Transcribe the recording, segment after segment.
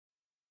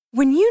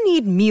When you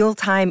need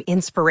mealtime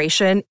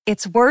inspiration,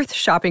 it's worth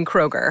shopping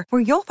Kroger,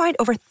 where you'll find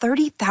over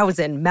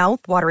 30,000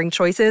 mouth-watering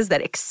choices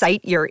that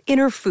excite your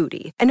inner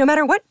foodie. And no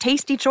matter what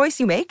tasty choice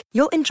you make,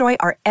 you'll enjoy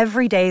our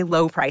everyday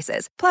low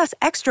prices, plus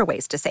extra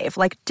ways to save,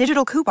 like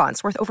digital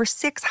coupons worth over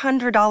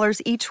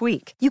 $600 each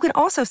week. You can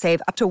also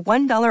save up to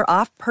 $1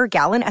 off per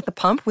gallon at the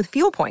pump with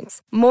fuel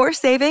points. More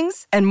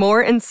savings and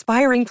more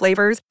inspiring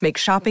flavors make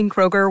shopping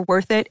Kroger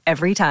worth it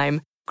every time.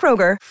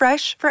 Kroger,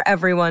 fresh for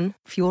everyone.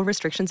 Fuel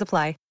restrictions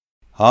apply.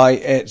 Hi,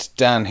 it's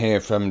Dan here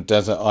from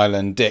Desert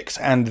Island Dicks,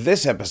 and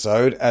this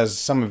episode, as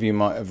some of you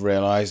might have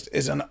realised,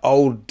 is an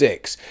old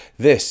Dicks.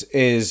 This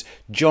is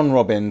John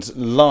Robins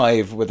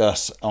live with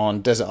us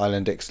on Desert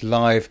Island Dicks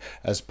Live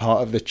as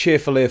part of the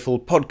Cheerful Earful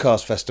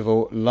Podcast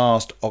Festival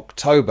last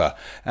October.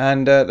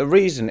 And the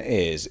reason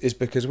is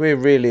because we're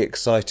really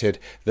excited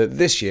that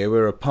this year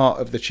we're a part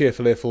of the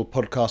Cheerful Earful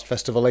Podcast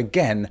Festival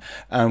again,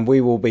 and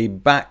we will be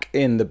back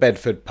in the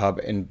Bedford pub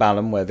in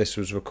Balham, where this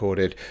was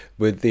recorded,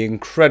 with the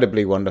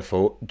incredibly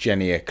wonderful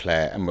Jenny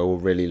Eclair, and we're all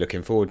really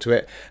looking forward to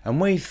it. And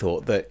we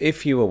thought that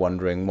if you were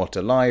wondering what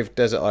a live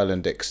Desert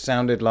Island Dicks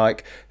sounded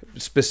like,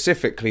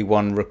 specifically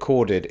one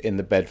recorded in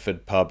the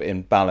Bedford pub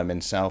in Balham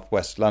in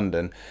southwest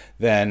London,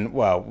 then,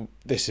 well,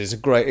 this is a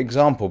great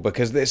example,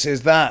 because this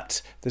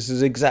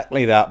is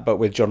exactly that, but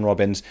with John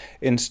Robins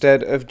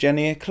instead of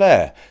Jenny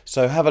Eclair.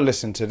 So have a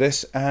listen to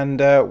this,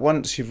 and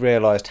once you've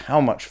realised how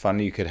much fun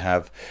you could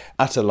have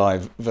at a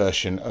live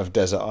version of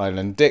Desert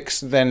Island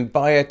Dicks, then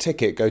buy a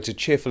ticket. Go to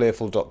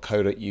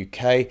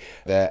cheerfulearful.co.uk.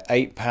 They're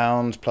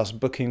 £8 plus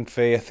booking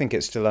fee. I think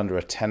it's still under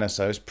a tenner,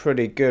 so it's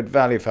pretty good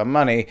value for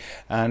money,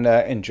 and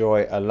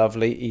enjoy a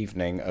lovely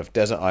evening of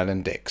Desert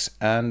Island Dicks.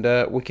 And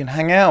we can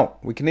hang out.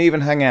 We can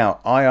even hang out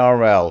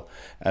IRL,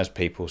 as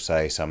people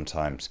say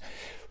sometimes.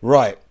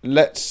 Right,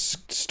 let's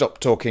stop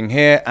talking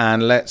here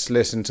and let's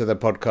listen to the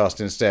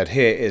podcast instead.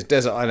 Here is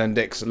Desert Island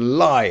Dicks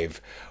live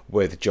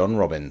with John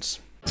Robins.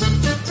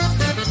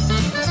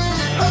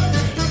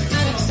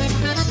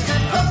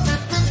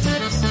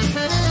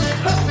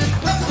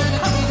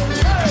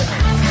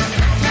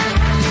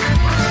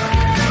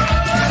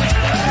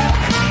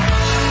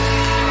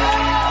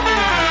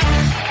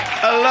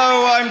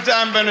 Hello, I'm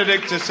Dan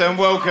Benedictus and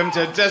welcome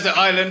to Desert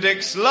Island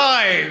Dicks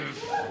Live.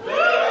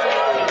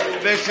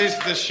 This is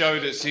the show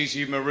that sees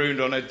you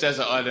marooned on a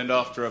desert island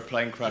after a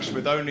plane crash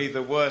with only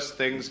the worst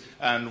things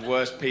and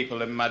worst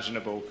people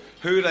imaginable.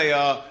 Who they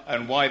are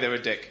and why they're a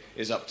dick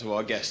is up to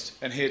our guest.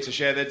 And here to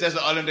share their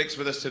Desert Island Dicks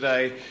with us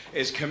today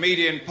is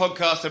comedian,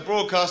 podcaster,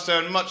 broadcaster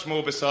and much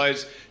more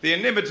besides, the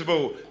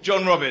inimitable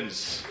John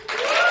Robins.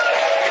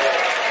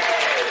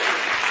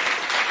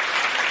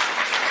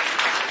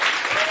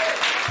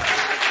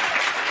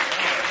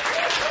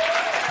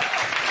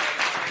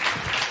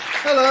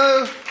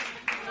 Hello.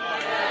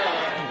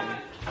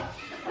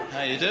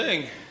 How you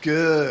doing?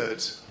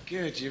 Good.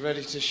 Good. You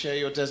ready to share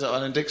your Desert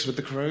Island Dicks with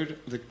the crowd?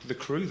 The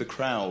crowd.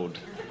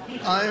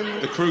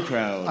 The crew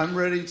crowd. I'm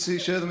ready to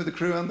share them with the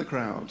crew and the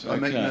crowd. Okay. I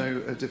make no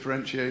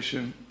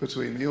differentiation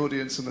between the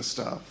audience and the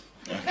staff.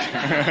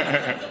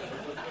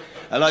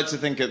 I like to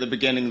think at the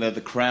beginning they're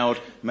the crowd.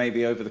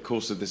 Maybe over the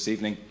course of this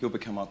evening, you'll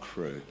become our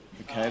crew.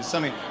 Okay, it's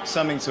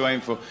something to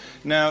aim for.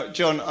 Now,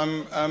 John,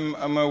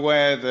 I'm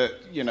aware that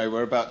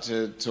we're about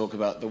to talk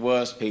about the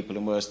worst people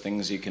and worst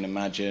things you can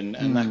imagine,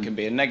 and that can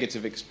be a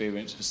negative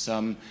experience for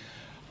some.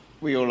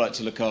 We all like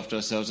to look after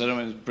ourselves. I don't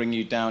want to bring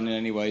you down in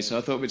any way, so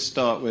I thought we'd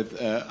start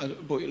with I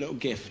bought you a little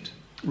gift.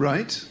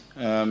 Right.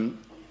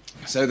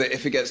 So that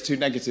if it gets too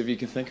negative, you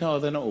can think, oh,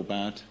 they're not all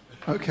bad.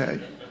 Okay.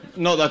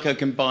 Not like I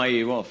can buy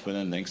you off with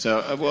anything. So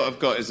what I've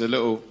got is a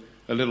little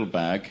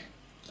bag.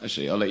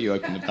 Actually, I'll let you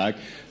open the bag.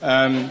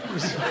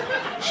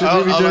 Should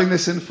we be doing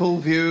this in full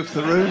view of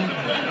the room?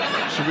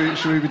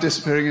 Should we be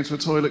disappearing into a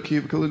toilet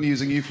cubicle and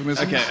using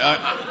euphemisms? Okay,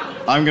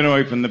 I'm going to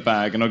open the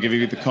bag and I'll give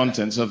you the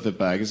contents of the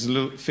bag. There's a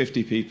little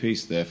 50p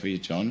piece there for you,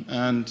 John.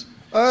 And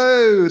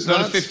it's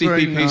not a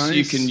 50p piece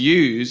you can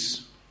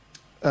use.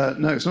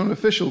 No, it's not an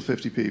official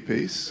 50p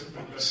piece.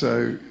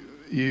 So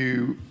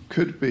you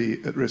could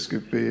be at risk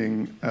of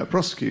being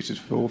prosecuted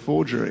for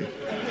forgery.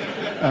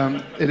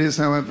 It is,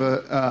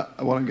 however,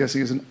 what I'm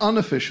guessing is an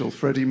unofficial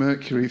Freddie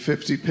Mercury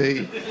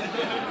 50p,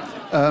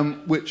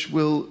 which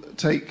will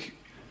take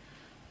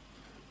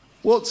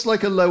what's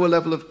like a lower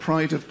level of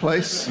pride of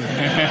place.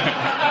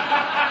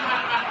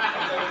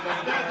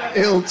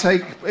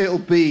 It'll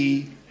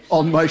be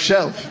on my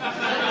shelf.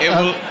 It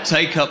will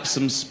take up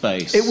some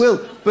space. It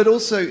will, but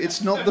also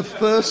it's not the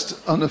first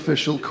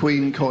unofficial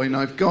Queen coin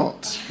I've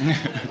got.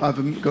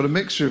 I've got a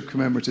mixture of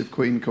commemorative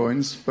Queen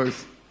coins,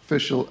 both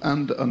official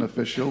and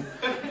unofficial.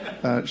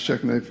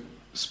 Checking they've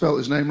spelt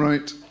his name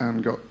right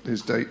and got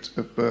his date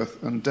of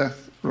birth and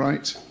death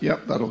right.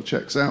 Yep, that all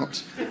checks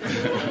out.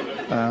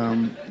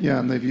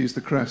 And they've used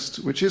the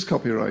crest, which is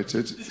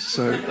copyrighted.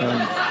 So,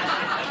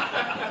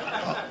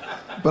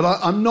 but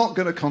I'm not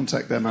going to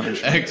contact their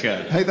management.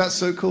 Okay. Hey, that's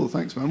so cool.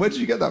 Thanks, man. Where did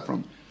you get that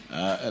from?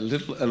 A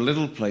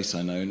little place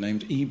I know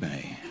named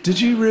eBay. Did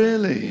you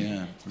really?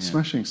 Yeah.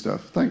 Smashing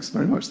stuff. Thanks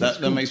very much.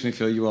 That makes me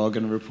feel you are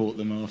going to report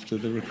them after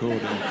the recording.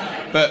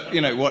 But,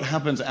 what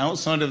happens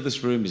outside of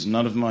this room is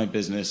none of my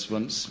business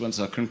once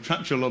our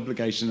contractual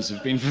obligations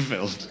have been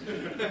fulfilled.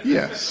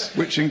 Yes,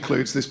 which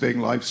includes this being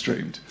live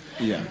streamed.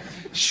 Yeah.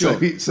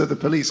 Sure. So the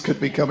police could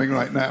be coming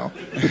right now.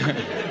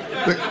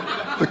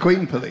 The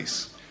Queen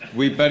police.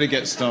 We better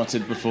get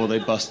started before they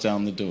bust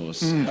down the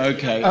doors.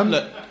 Okay.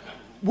 Look.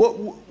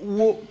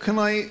 What can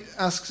I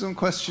ask some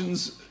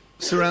questions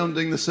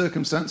surrounding the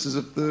circumstances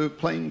of the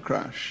plane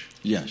crash?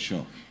 Yeah,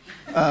 sure.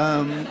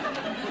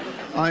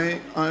 I've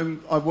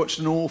watched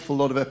an awful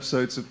lot of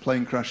episodes of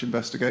plane crash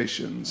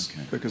investigations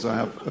because I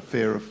have a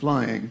fear of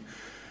flying.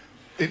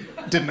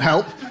 It didn't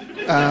help.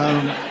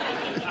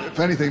 If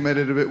anything, made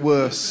it a bit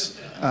worse.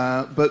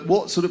 But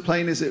what sort of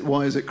plane is it?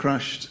 Why is it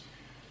crashed?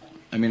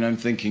 I mean, I'm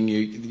thinking your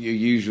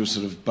usual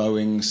sort of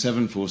Boeing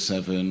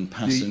 747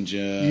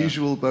 passenger.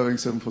 Usual Boeing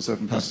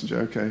 747 passenger,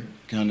 okay.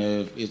 Kind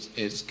of,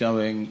 it's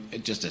going,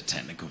 just a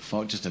technical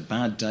fault, just a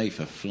bad day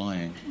for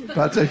flying.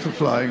 Bad day for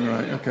flying,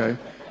 right, okay.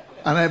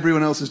 And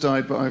everyone else has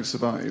died, but I've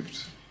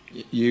survived.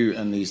 You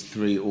and these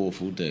three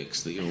awful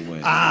dicks that you're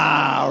with.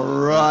 Ah,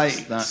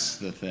 right. That's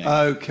the thing.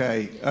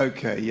 Okay,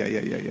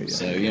 yeah.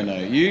 So,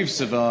 you've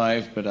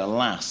survived, but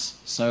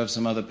alas, so have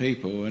some other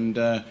people. And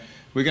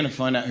we're going to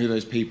find out who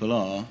those people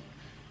are.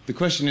 The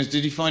question is,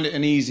 did you find it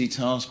an easy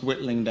task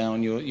whittling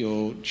down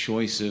your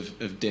choice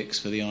of dicks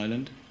for the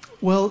island?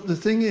 Well, the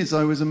thing is,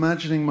 I was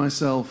imagining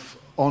myself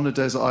on a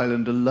desert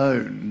island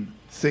alone,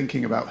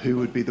 thinking about who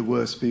would be the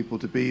worst people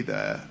to be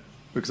there,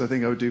 because I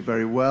think I would do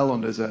very well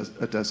on a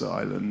desert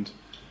island,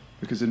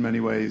 because in many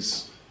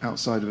ways,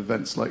 outside of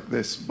events like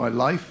this, my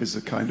life is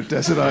a kind of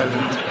desert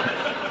island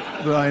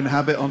that I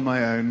inhabit on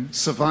my own,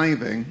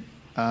 surviving,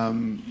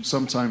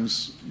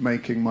 sometimes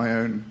making my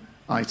own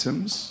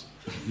items,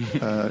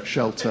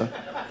 shelter,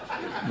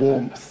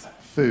 warmth,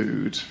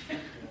 food.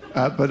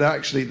 But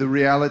actually, the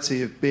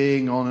reality of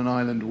being on an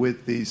island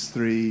with these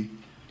three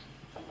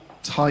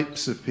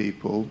types of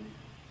people,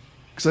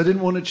 because I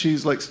didn't want to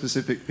choose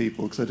specific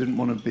people, because I didn't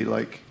want to be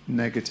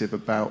negative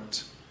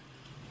about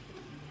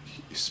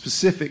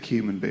specific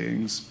human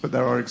beings, but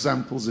there are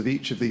examples of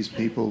each of these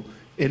people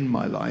in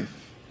my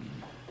life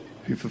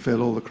who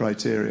fulfill all the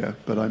criteria,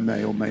 but I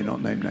may or may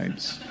not name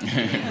names.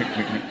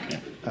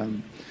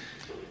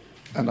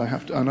 And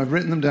I've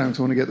written them down because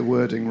I want to get the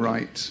wording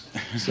right.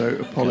 So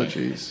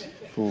apologies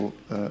for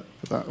that.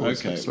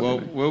 Okay, well,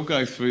 we'll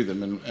go through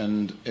them,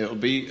 and it'll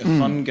be a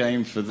fun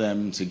game for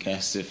them to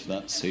guess if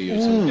that's who you're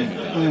talking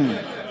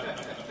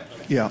about.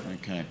 Yeah.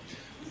 Okay.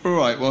 All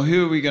right, well,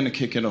 who are we going to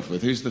kick it off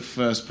with? Who's the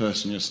first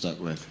person you're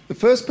stuck with? The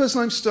first person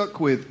I'm stuck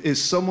with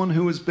is someone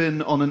who has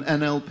been on an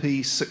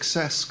NLP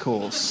success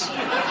course.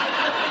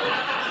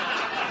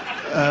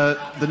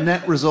 The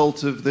net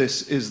result of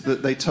this is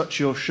that they touch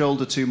your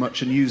shoulder too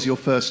much and use your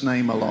first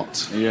name a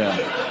lot. Yeah.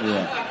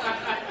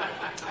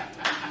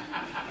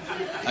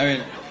 I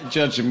mean,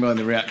 judging by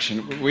the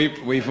reaction,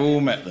 we've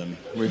all met them.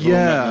 All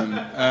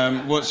met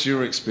them. What's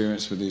your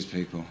experience with these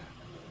people?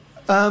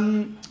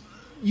 My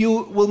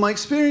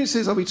experience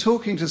is I'll be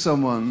talking to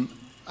someone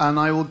and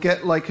I will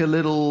get a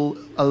little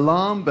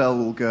alarm bell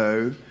will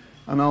go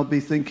and I'll be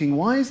thinking,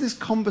 why is this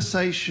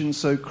conversation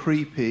so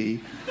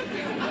creepy?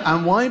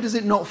 And why does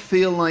it not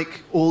feel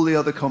like all the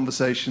other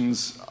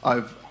conversations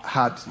I've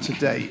had to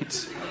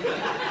date?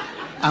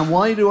 And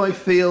why do I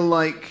feel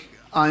like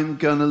I'm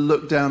going to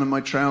look down and my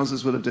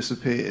trousers will have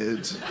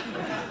disappeared?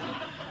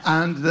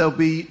 And they'll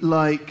be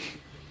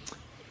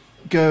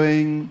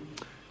going...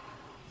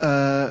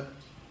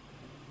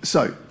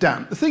 So,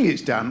 Dan, the thing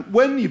is, Dan,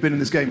 when you've been in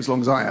this game as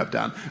long as I have,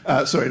 Dan...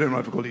 sorry, I don't know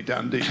if I call you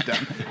Dan, do you, Dan?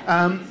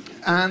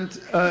 And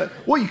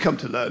what you come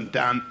to learn,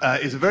 Dan,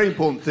 is a very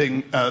important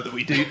thing that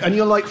we do. And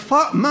you're like,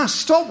 fuck, man,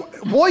 stop.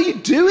 What are you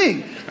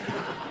doing?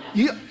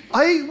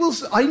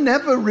 I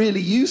never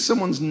really use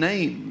someone's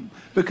name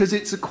because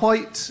it's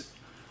quite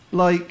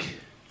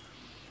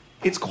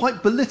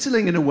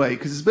belittling in a way,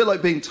 because it's a bit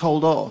like being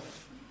told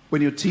off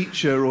when your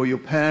teacher or your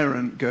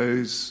parent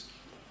goes,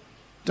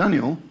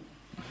 Daniel,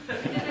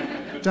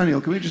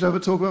 can we just have a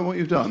talk about what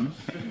you've done?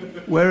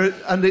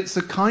 And it's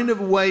a kind of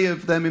way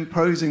of them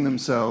imposing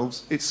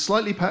themselves. It's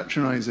slightly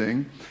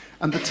patronising.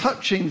 And the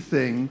touching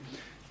thing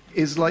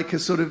is like a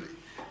sort of...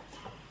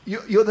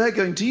 You're there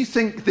going, do you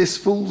think this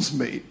fools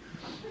me?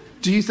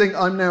 Do you think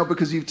I'm now,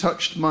 because you've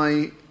touched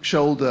my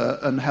shoulder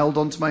and held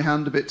onto my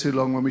hand a bit too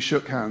long when we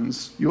shook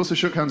hands? You also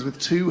shook hands with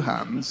two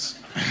hands.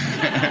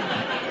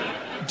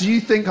 Do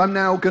you think I'm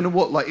now going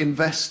to,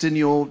 invest in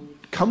your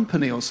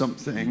company or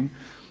something?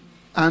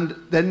 And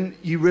then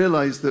you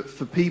realise that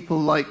for people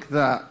like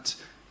that,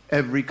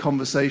 every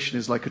conversation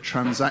is like a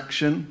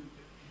transaction.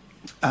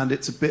 And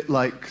it's a bit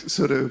like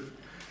sort of,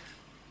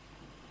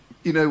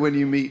 when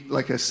you meet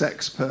a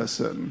sex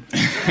person,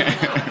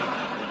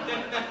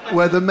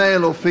 whether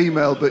male or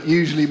female, but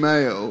usually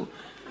male,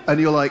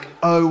 and you're like,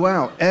 oh,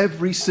 wow,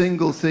 every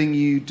single thing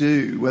you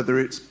do, whether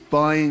it's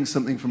buying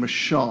something from a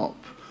shop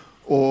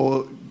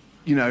or,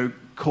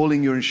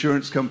 calling your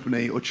insurance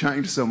company or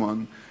chatting to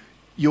someone,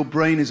 your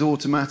brain is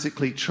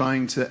automatically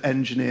trying to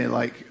engineer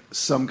like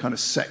some kind of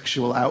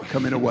sexual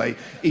outcome in a way,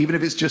 even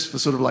if it's just for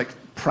sort of like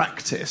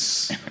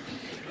practice.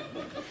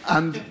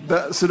 And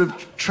that sort of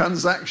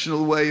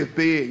transactional way of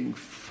being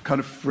kind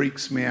of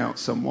freaks me out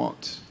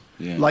somewhat.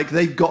 Yeah. Like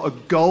they've got a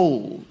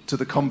goal to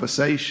the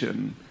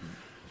conversation,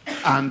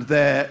 and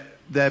their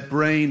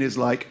brain is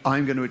like,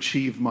 I'm going to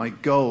achieve my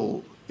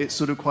goal. It's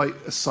sort of quite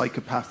a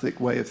psychopathic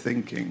way of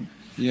thinking.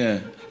 Yeah,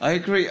 I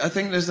agree. I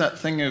think there's that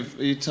thing of,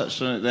 you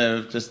touched on it there,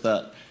 of just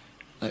that,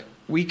 like,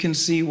 we can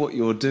see what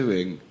you're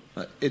doing.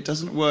 Like, it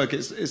doesn't work.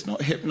 It's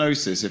not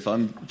hypnosis if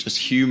I'm just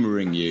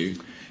humouring you.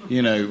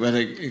 You know,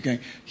 whether you're going,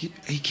 he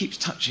keeps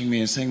touching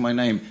me and saying my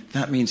name.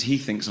 That means he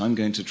thinks I'm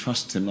going to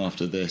trust him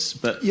after this.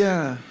 But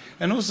yeah.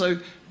 And also,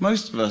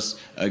 most of us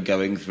are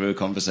going through a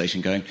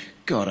conversation going,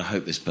 God, I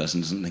hope this person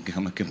doesn't think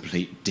I'm a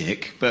complete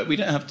dick. But we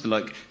don't have to,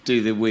 like,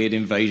 do the weird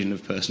invasion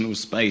of personal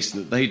space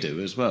that they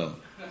do as well.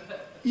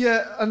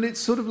 Yeah, and it's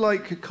sort of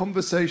like a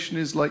conversation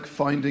is like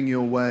finding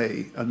your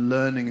way and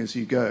learning as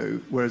you go,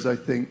 whereas I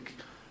think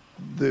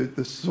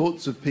the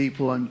sorts of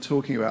people I'm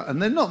talking about,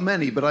 and they're not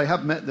many, but I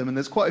have met them, and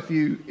there's quite a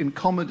few in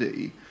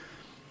comedy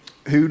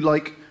who,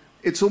 like,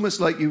 it's almost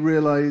like you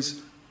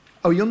realise,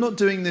 oh, you're not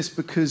doing this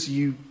because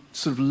you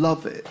sort of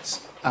love it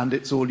and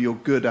it's all you're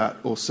good at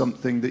or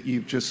something that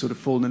you've just sort of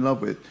fallen in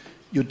love with.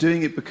 You're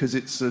doing it because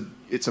it's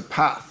a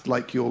path,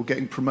 like you're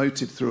getting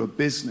promoted through a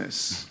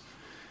business.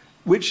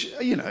 Which,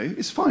 you know,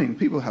 is fine.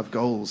 People have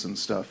goals and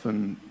stuff,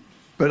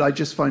 but I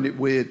just find it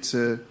weird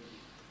to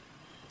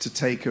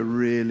take a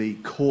really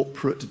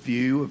corporate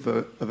view of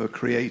a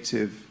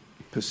creative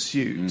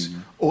pursuit,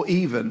 or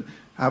even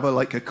have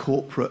a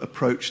corporate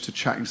approach to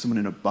chatting to someone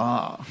in a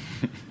bar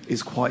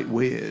is quite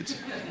weird.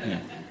 Yeah.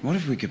 What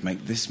if we could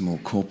make this more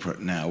corporate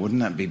now? Wouldn't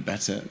that be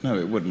better? No,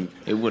 it wouldn't.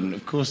 It wouldn't.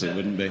 Of course it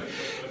wouldn't be.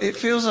 It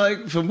feels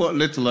like, from what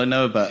little I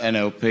know about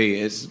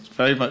NLP, it's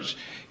very much,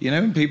 you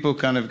know, when people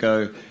kind of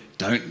go,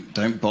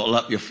 Don't bottle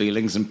up your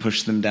feelings and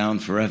push them down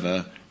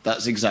forever.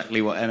 That's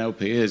exactly what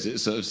NLP is.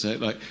 It's sort of say,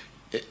 like,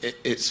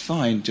 it's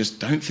fine.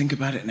 Just don't think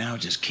about it now.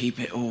 Just keep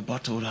it all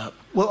bottled up.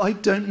 Well, I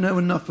don't know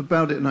enough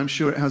about it, and I'm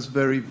sure it has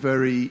very,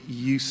 very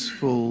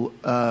useful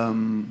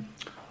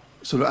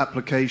sort of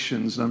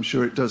applications, and I'm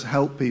sure it does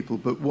help people.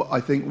 But what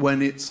I think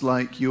when it's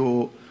like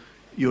you're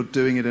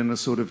doing it in a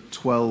sort of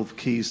 12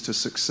 keys to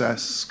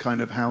success, kind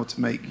of how to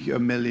make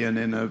 $1 million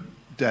in a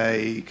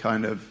day,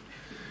 kind of.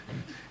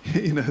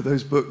 You know,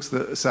 those books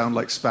that sound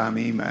like spam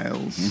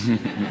emails.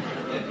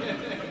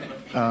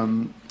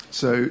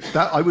 So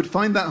that I would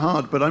find that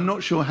hard, but I'm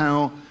not sure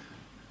how.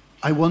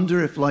 I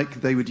wonder if,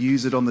 like, they would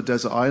use it on the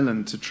desert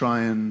island to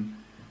try and,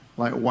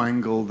 like,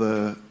 wangle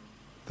the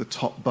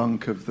top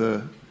bunk of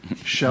the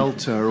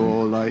shelter,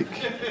 or like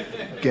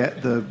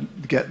get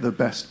the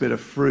best bit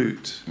of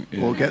fruit,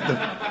 or get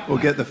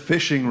the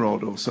fishing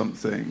rod or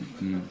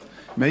something.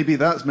 Maybe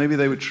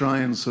they would try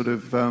and sort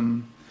of.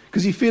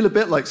 Because you feel a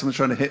bit like someone's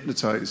trying to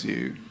hypnotise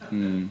you.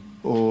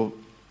 Or,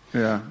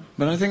 yeah.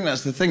 But I think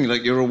that's the thing.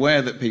 Like, you're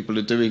aware that people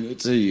are doing it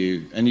to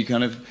you, and you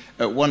kind of,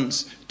 at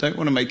once, don't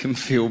want to make them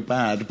feel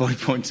bad by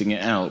pointing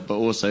it out, but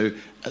also,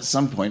 at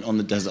some point on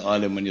the desert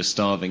island when you're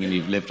starving and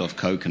you've lived off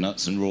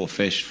coconuts and raw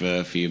fish for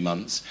a few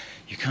months,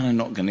 you're kind of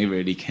not going to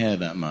really care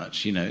that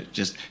much. You know,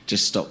 just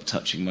stop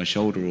touching my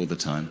shoulder all the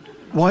time.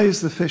 Why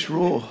is the fish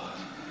raw?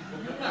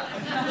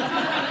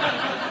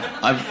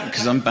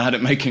 Because I'm bad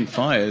at making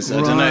fires.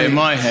 I don't know, in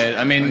my head.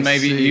 I mean,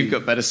 maybe you've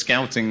got better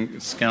scouting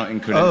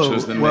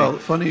credentials than me. Well,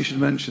 funny you should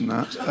mention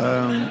that.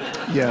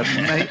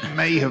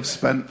 May have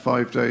spent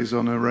 5 days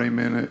on a Ray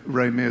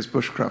Mears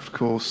bushcraft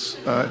course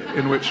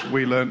in which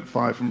we learnt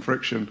fire from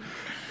friction.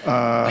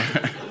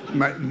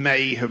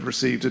 May have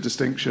received a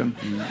distinction.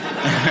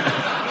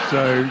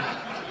 So,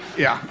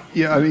 yeah.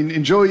 I mean,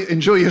 enjoy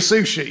your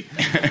sushi.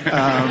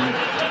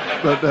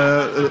 But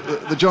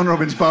the John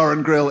Robbins Bar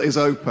and Grill is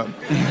open.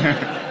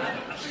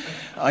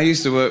 I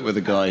used to work with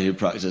a guy who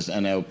practiced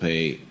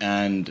NLP,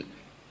 and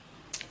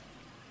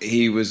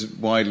he was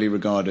widely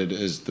regarded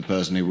as the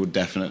person who would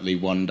definitely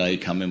one day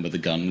come in with a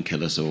gun and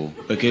kill us all.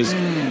 Because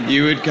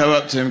you would go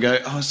up to him and go,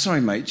 oh,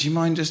 sorry, mate, do you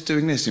mind just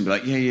doing this? And he'd be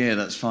like, yeah,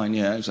 that's fine,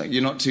 yeah. It's like,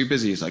 you're not too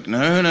busy. He's like,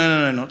 no,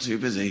 not too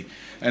busy.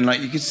 And,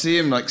 like, you could see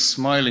him, like,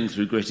 smiling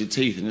through gritted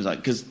teeth. And he's like,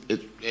 because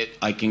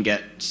I can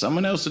get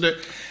someone else to do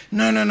it.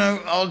 No,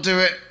 I'll do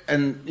it.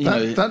 And, you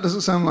know... That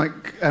doesn't sound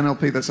like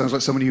NLP. That sounds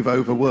like someone you've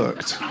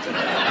overworked.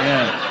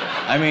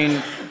 Yeah. I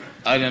mean,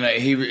 I don't know.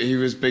 He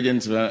was big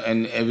into it,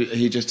 and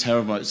he just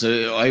terrified.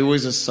 So I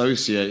always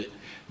associate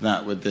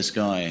that with this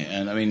guy.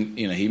 And, I mean,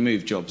 you know, he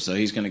moved jobs, so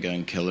he's going to go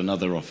and kill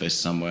another office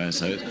somewhere.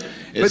 So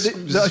it's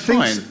I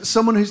think fine.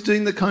 Someone who's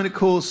doing the kind of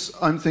course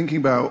I'm thinking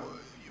about,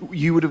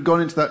 you would have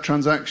gone into that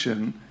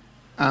transaction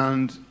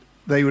and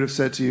they would have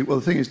said to you, well,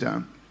 the thing is,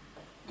 Dan,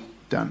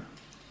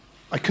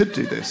 I could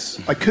do this.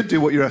 I could do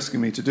what you're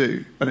asking me to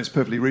do, and it's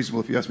perfectly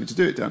reasonable if you ask me to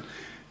do it, Dan.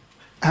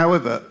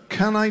 However,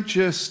 can I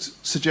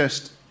just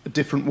suggest a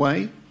different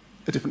way,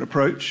 a different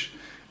approach?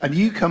 And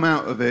you come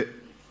out of it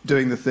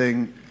doing the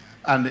thing,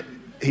 and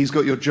he's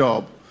got your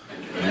job.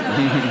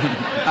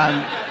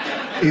 And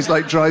he's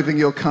like driving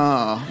your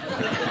car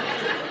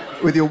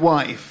with your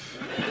wife.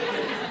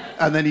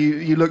 And then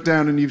you look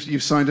down and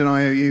you've signed an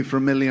IOU for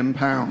 £1 million.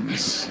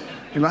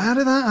 You're like, how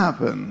did that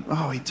happen?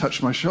 Oh, he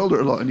touched my shoulder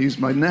a lot and used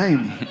my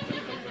name.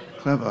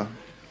 Clever.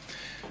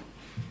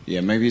 Yeah,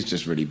 maybe he's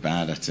just really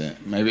bad at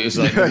it. Maybe it was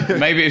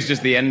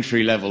just the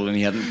entry level and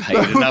he hadn't paid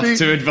enough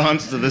to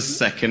advance to the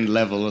second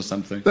level or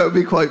something. That would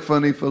be quite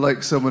funny for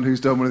like someone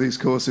who's done one of these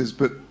courses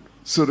but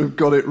sort of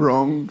got it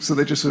wrong, so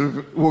they just sort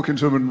of walk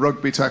into them and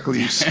rugby tackle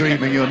you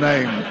screaming your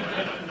name.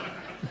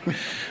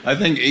 I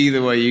think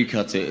either way you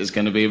cut it, it's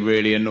going to be a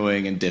really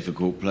annoying and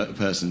difficult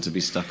person to be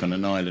stuck on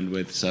an island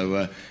with.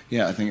 So,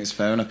 yeah, I think it's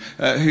fair enough.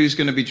 Who's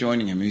going to be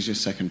joining him? Who's your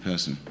second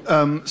person?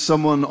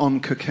 Someone on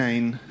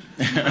cocaine.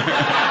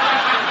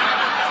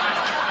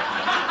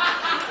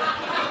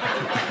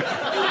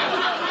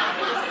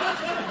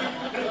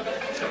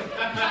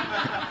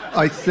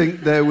 I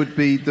think there would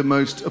be the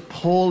most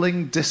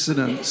appalling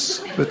dissonance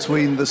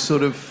between the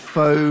sort of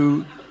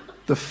faux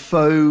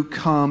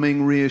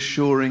calming,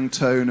 reassuring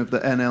tone of the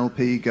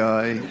NLP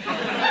guy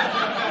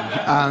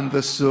and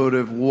the sort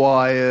of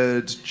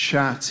wired,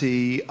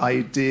 chatty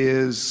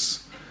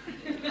ideas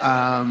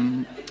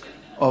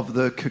of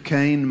the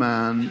cocaine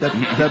man.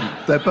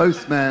 They're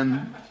both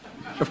men,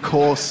 of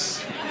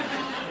course.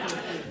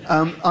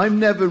 I've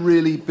never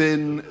really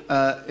been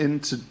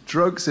into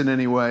drugs in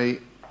any way.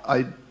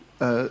 I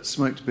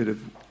smoked the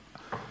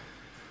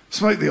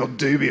odd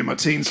doobie in my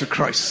teens, for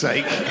Christ's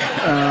sake.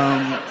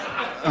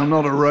 I'm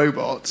not a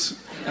robot.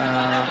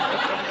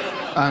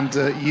 And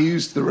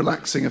used the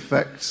relaxing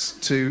effects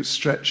to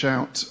stretch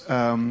out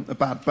a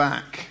bad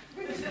back.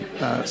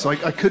 So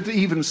I could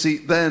even see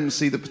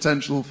the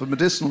potential for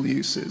medicinal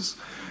uses.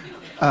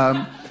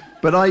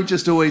 But I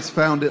just always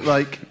found it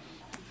like,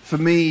 for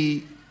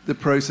me, the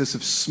process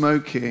of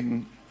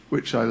smoking,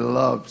 which I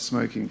loved,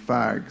 smoking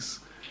fags,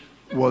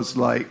 was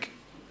like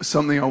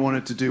something I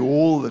wanted to do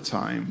all the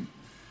time.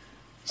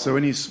 So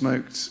when you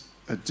smoked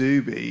a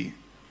doobie,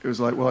 it was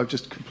like, well, I've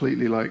just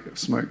completely like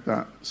smoked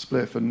that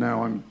spliff and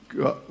now I'm...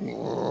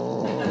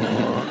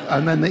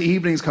 and then the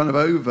evening's kind of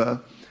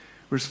over.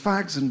 Whereas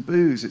fags and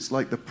booze, it's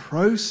like the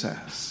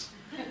process.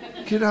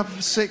 You could have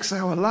a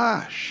 6-hour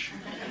lash.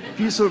 If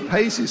you sort of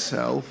pace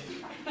yourself,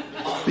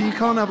 but you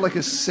can't have like a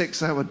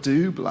 6-hour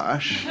doob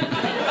lash.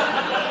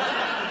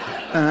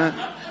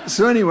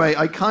 So anyway,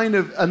 I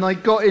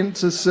got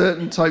into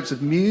certain types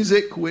of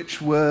music, which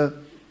were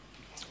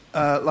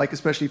like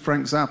especially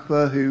Frank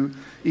Zappa, who,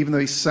 even though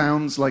he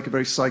sounds like a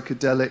very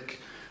psychedelic,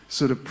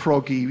 sort of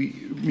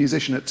proggy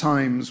musician at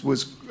times,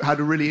 had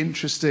a really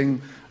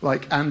interesting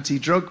like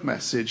anti-drug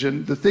message.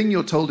 And the thing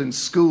you're told in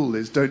school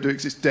is don't do it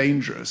 'cause it's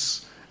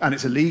dangerous and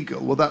it's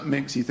illegal. Well, that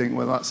makes you think,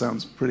 well, that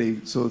sounds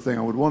pretty sort of thing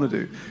I would want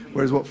to do.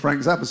 Whereas what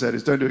Frank Zappa said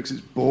is don't do it 'cause it's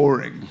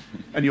boring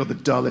and you're the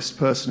dullest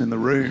person in the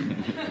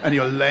room and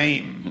you're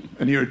lame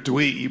and you're a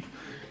dweeb.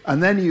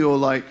 And then you're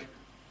like,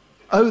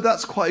 oh,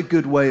 that's quite a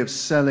good way of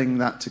selling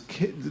that to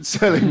kids,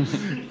 selling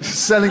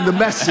the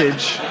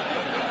message,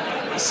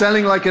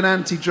 selling like an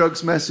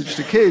anti-drugs message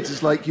to kids.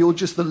 It's like you're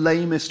just the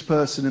lamest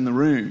person in the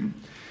room.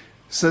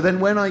 So then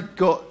when I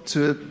got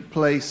to a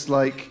place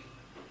like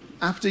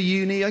after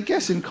uni, I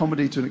guess in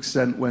comedy to an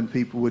extent, when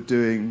people were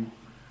doing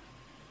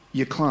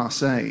your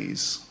Class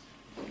A's,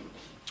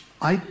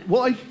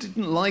 what I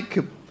didn't like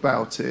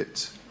about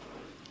it,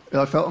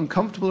 I felt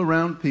uncomfortable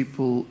around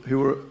people who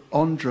were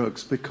on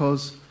drugs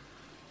because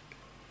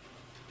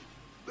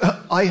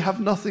I have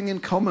nothing in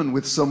common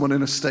with someone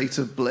in a state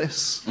of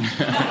bliss.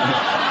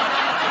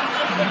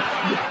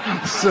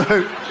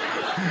 So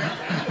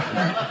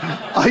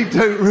I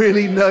don't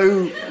really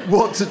know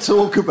what to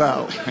talk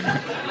about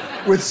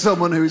with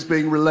someone who's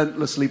being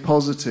relentlessly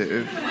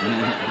positive.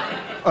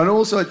 And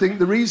also I think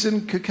the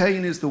reason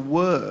cocaine is the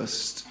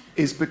worst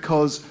is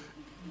because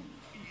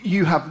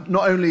you have,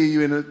 not only are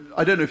you in a,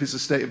 I don't know if it's a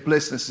state of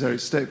bliss necessarily, a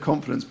state of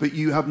confidence, but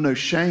you have no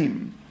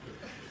shame.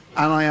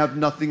 And I have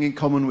nothing in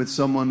common with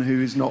someone who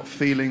is not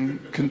feeling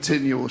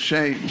continual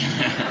shame.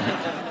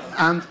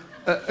 And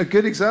a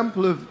good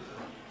example of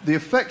the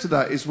effect of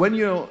that is when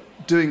you're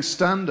doing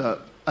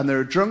stand-up and there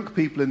are drunk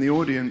people in the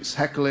audience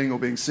heckling or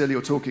being silly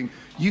or talking,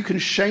 you can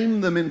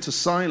shame them into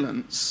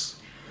silence,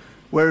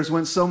 whereas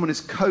when someone is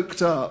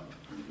coked up,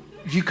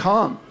 you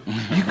can't.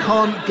 You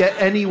can't get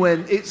anywhere.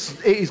 It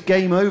is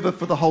game over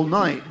for the whole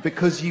night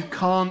because you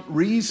can't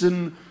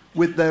reason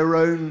with their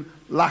own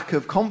lack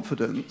of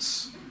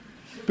confidence.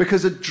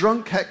 Because a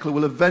drunk heckler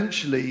will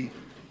eventually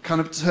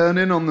kind of turn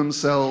in on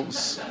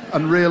themselves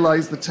and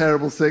realise the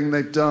terrible thing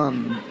they've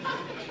done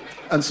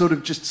and sort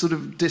of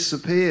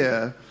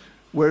disappear,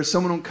 whereas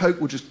someone on coke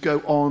will just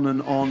go on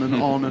and on and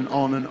on and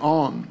on and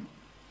on.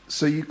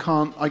 So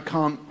I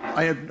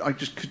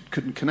just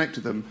couldn't connect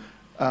with them.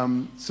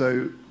 And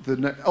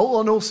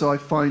also I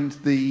find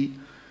the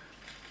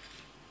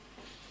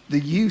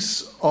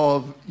use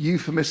of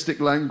euphemistic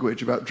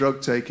language about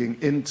drug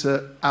taking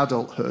into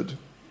adulthood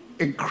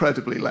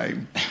incredibly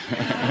lame.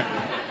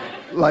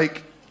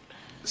 Like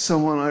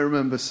someone I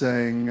remember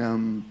saying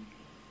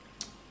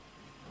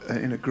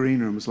in a green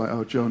room was like,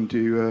 "Oh, John,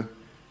 do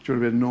do you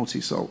want a bit of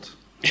naughty salt?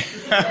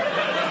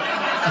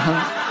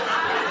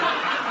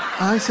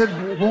 I said,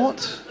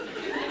 what?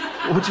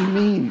 What do you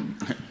mean?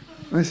 And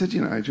they said, do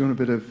you want a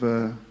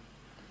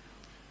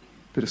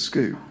bit of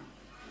scoop?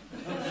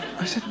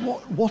 I said,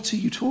 what are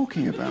you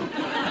talking about?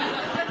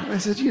 And they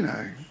said, you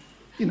know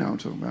what I'm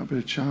talking about, a bit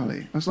of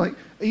Charlie. I was like,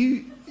 are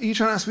you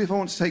trying to ask me if I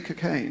want to take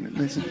cocaine? And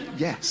they said,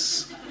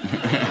 yes.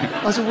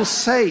 I said, well,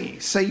 say,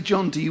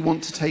 John, do you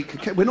want to take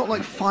cocaine? We're not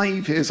like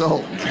 5 years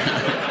old.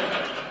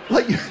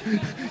 Like,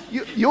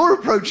 you're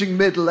approaching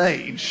middle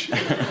age,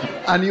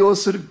 and you're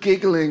sort of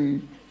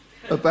giggling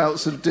about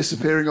sort of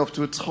disappearing off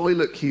to a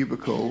toilet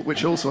cubicle,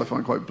 which also I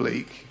find quite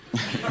bleak.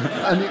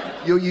 And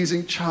you're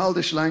using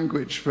childish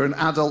language for an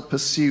adult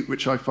pursuit,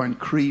 which I find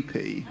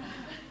creepy.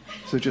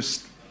 So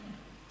just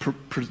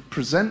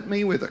present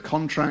me with a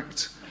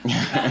contract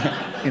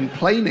in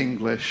plain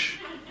English.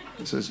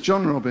 It says,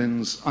 John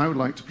Robbins, I would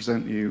like to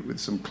present you with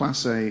some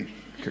Class A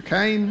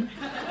cocaine.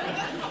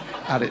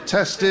 Had it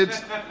tested.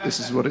 This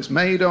is what it's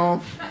made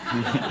of.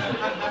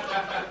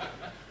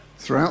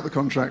 Throughout the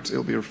contract,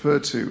 it'll be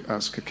referred to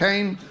as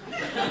cocaine.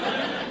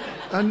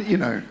 And,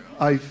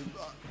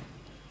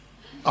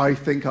 I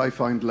think I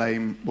find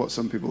lame what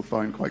some people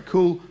find quite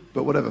cool,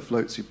 but whatever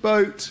floats your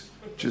boat,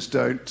 just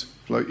don't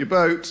float your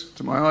boat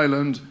to my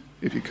island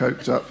if you're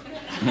coked up.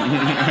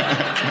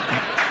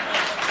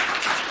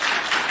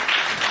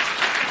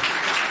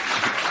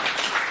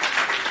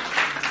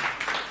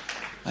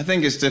 I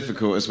think it's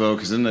difficult as well,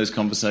 because in those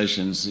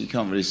conversations, you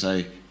can't really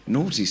say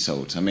naughty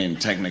salt. I mean,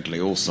 technically,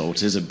 all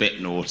salt is a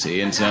bit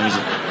naughty in terms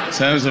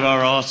of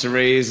our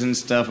arteries and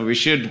stuff, and we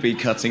should be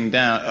cutting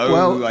down.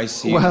 I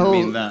see you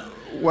mean that.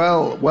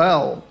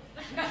 Well.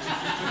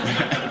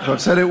 If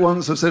I've said it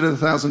once, I've said it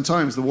 1,000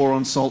 times. The war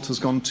on salt has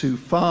gone too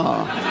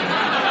far.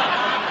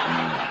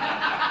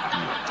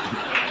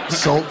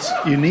 Salt,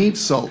 you need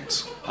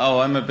salt. Oh,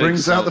 I'm a big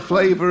brings salt out the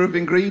flavour of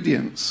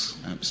ingredients.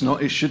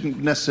 It shouldn't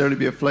necessarily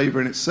be a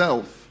flavour in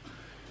itself.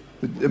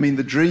 I mean,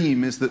 the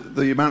dream is that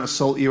the amount of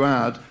salt you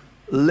add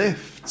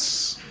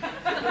lifts.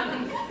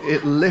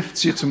 It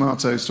lifts your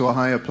tomatoes to a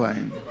higher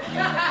plane.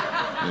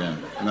 Yeah.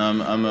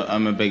 No,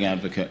 I'm a big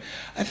advocate.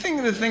 I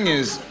think the thing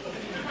is,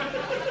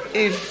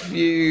 if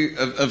you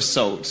of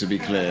salt, to be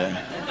clear,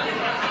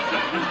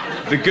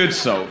 the good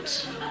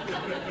salt,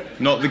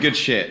 not the good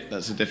shit.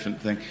 That's a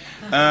different thing.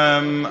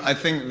 I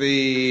think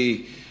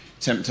the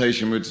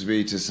temptation would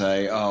be to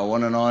say,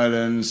 on an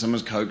island,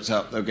 someone's coked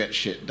up, they'll get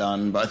shit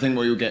done. But I think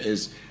what you'll get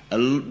is a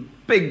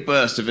big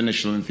burst of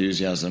initial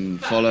enthusiasm,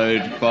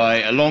 followed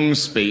by a long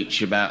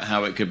speech about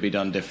how it could be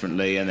done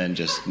differently, and then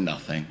just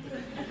nothing.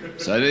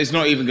 So it's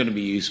not even going to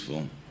be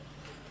useful.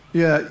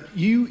 Yeah,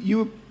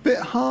 you a bit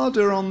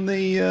harder on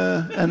the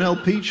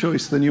NLP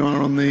choice than you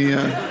are on the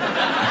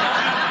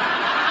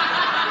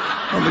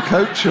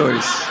Coke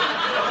choice.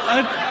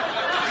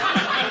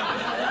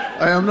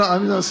 I'm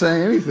not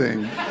saying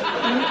anything.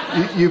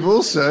 You've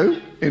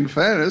also, in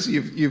fairness,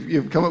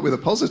 you've come up with a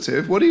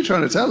positive. What are you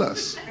trying to tell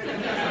us?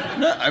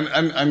 No,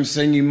 I'm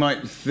saying you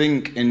might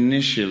think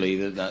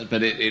initially that,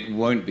 but it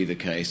won't be the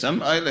case.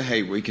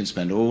 Hey, we can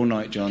spend all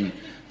night, John,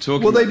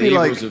 talking about the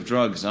evils of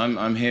drugs.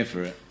 I'm here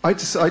for it.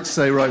 I'd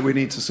say, right, we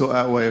need to sort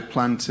out a way of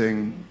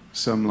planting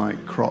some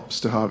crops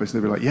to harvest.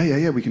 They'd be like,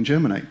 yeah, we can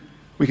germinate.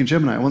 We can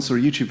germinate. I once saw a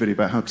YouTube video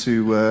about how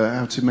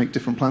to make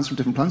different plants from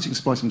different plants. You can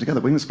splice them together.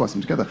 We're going to splice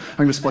them together. I'm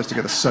going to splice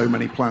together so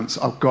many plants.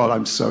 Oh, God,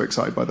 I'm so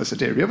excited by this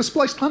idea. Have you ever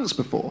spliced plants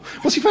before?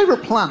 What's your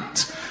favourite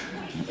plant?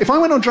 If I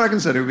went on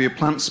Dragon's Den, it would be a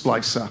plant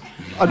splicer.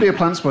 I'd be a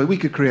plant splicer. We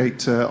could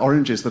create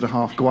oranges that are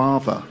half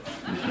guava.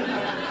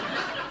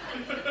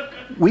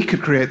 We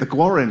could create the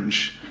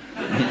guarange.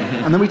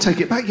 And then we take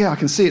it back. Yeah, I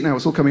can see it now.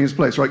 It's all coming into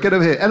place. Right, get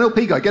over here.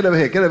 NLP guy, get over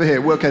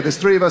here. Okay, there's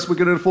 3 of us. We're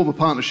going to form a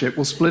partnership.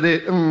 We'll split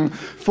it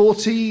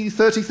 40,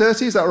 30,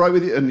 30. Is that all right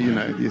with you? And,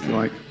 you're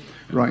like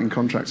writing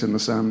contracts in the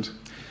sand.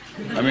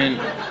 I mean,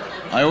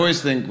 I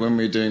always think when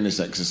we're doing this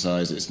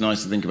exercise, it's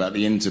nice to think about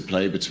the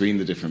interplay between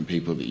the different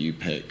people that you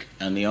pick.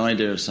 And the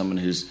idea of someone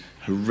who's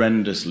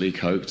horrendously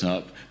coked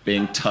up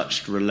being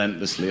touched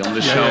relentlessly on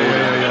the shoulder.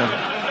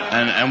 Yeah.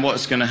 And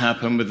what's going to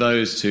happen with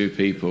those two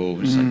people?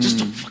 Just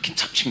stop fucking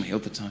touching me all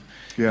the time.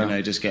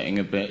 Yeah. Just getting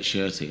a bit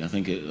shirty. I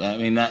think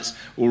that's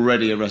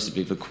already a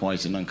recipe for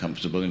quite an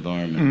uncomfortable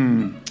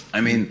environment.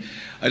 I mean,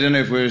 I don't know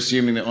if we're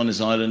assuming that on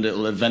this island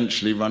it'll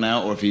eventually run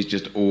out, or if he's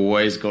just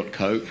always got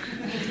coke.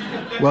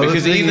 Well,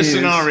 because either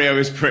scenario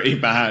is pretty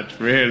bad,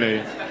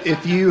 really.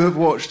 If you have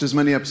watched as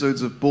many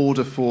episodes of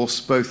Border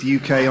Force, both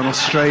UK and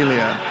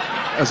Australia,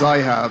 as I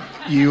have,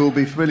 you will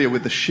be familiar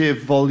with the sheer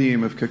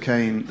volume of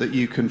cocaine that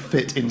you can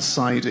fit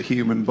inside a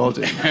human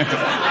body.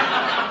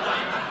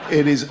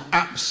 It is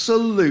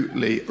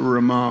absolutely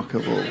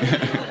remarkable.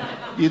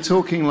 You're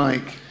talking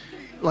like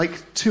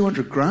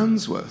 200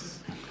 grams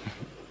worth.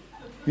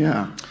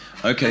 Yeah.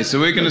 Okay, so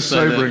we're going to say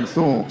sobering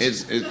thought.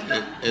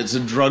 It's a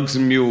drugs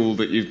mule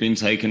that you've been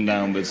taken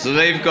down with. So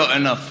they've got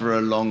enough for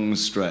a long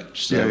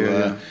stretch.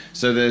 So,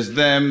 so there's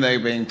them, they're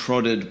being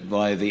prodded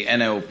by the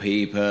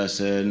NLP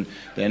person.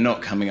 They're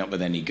not coming up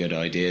with any good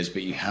ideas,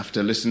 but you have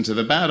to listen to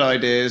the bad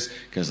ideas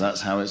because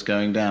that's how it's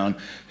going down.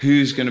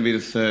 Who's going to be the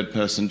third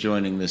person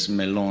joining this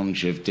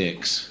melange of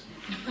dicks?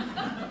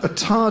 A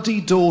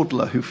tardy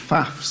dawdler who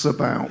faffs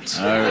about.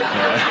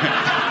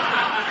 Okay.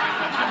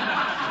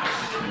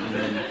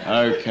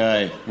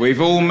 Okay,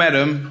 we've all met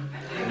him,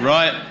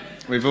 right?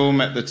 We've all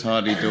met the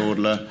tardy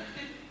dawdler.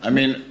 I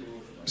mean,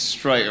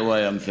 straight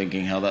away I'm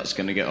thinking how that's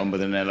going to get on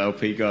with an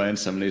LLP guy and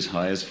somebody who's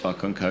high as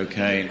fuck on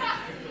cocaine.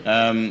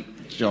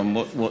 John,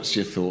 what's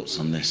your thoughts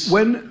on this?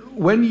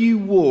 When you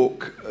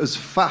walk as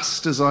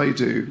fast as I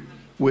do,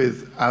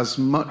 with as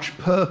much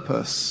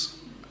purpose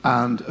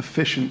and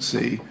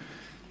efficiency,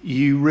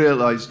 you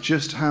realise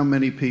just how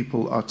many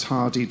people are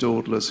tardy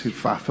dawdlers who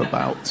faff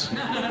about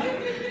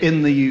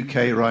in the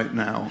UK right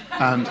now.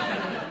 And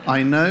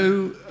I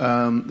know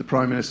the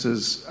Prime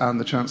Minister's and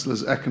the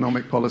Chancellor's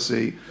economic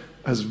policy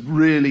has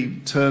really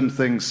turned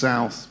things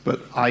south,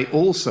 but I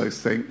also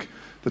think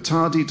the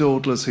tardy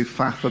dawdlers who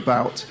faff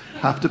about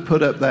have to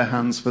put up their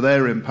hands for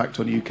their impact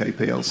on UK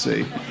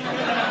PLC.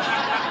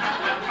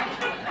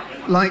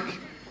 Like,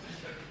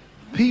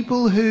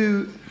 people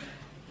who...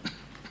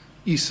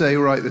 You say,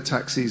 right, the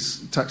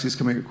taxi's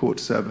coming at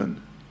 7:15.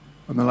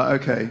 And they're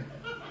like, okay.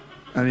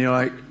 And you're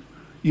like,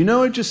 you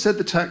know I just said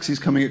the taxi's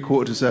coming at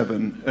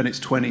 7:15 and it's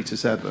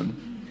 7:20.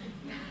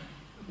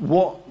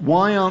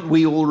 Why aren't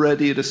we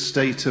already at a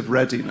state of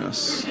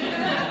readiness?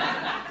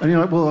 And you're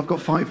like, well, I've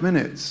got 5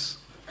 minutes.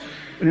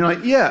 And you're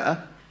like,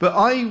 yeah, but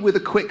I, with a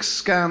quick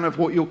scan of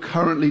what you're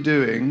currently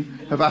doing,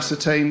 have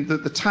ascertained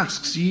that the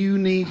tasks you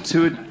need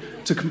to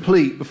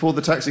complete before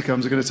the taxi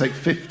comes are going to take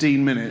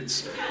 15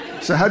 minutes.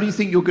 So how do you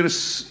think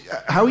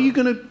how are you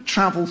going to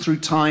travel through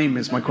time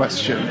is my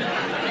question.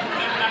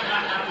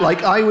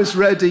 Like, I was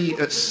ready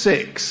at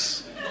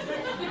 6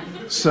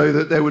 so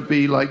that there would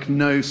be, like,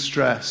 no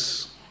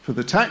stress for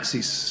the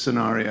taxi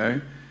scenario,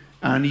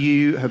 and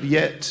you have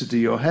yet to do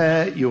your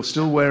hair, you're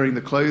still wearing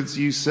the clothes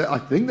you said. I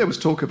think there was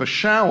talk of a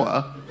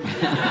shower.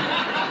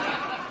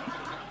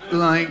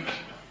 Like,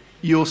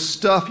 your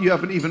stuff, you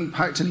haven't even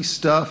packed any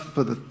stuff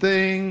for the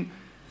thing.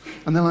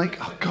 And they're like,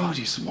 oh, God,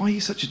 why are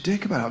you such a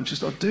dick about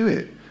it? I'll do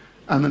it.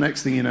 And the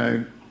next thing you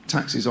know,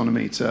 taxi's on a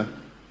meter,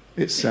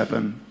 it's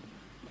 7.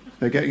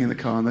 They're getting in the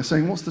car and they're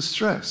saying, what's the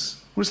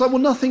stress? Well, it's like, well,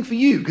 nothing for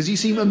you, because you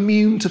seem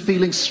immune to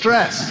feeling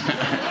stress.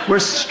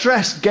 Whereas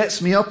stress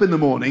gets me up in the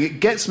morning, it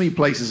gets me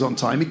places on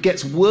time, it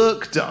gets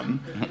work done.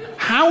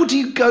 How do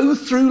you go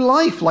through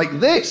life like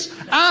this?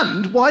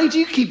 And why do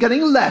you keep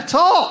getting let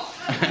off?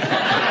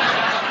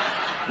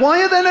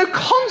 Why are there no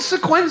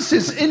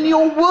consequences in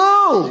your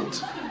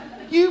world?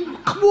 You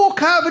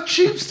walk out of a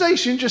tube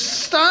station,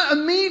 just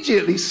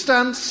immediately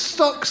stand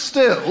stock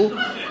still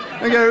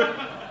and go,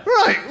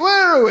 right,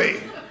 where are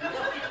we?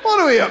 What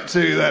are we up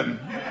to then?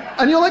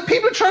 And you're like,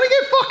 people are trying to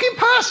get fucking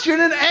past you in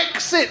an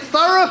exit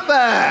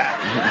thoroughfare.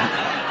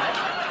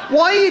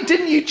 Why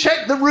didn't you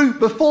check the route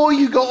before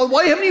you got...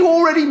 Why haven't you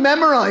already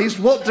memorised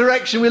what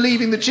direction we're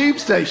leaving the tube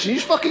station? You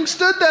just fucking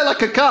stood there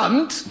like a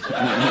cunt.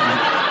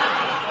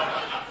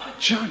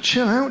 John,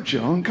 chill out,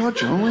 John. God,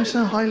 John, why are you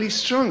so highly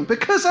strung?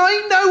 Because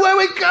I know where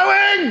we're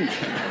going!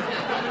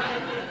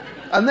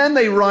 And then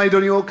they ride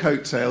on your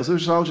coattails,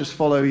 which I'll just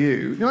follow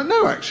you. You're like,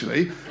 no,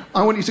 actually,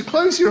 I want you to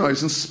close your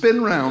eyes and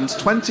spin round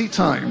 20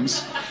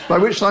 times, by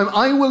which time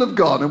I will have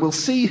gone and we'll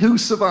see who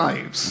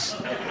survives.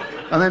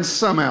 And then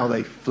somehow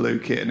they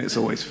fluke it and it's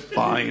always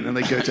fine, and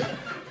they go to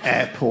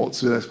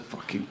airports with their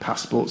fucking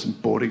passports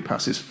and boarding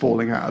passes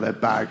falling out of their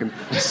bag, and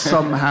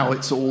somehow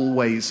it's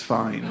always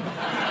fine.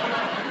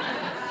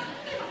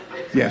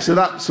 Yeah, so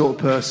that sort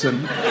of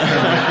person.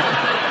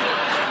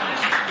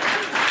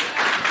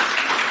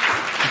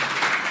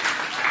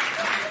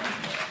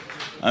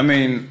 I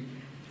mean,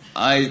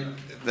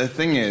 the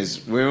thing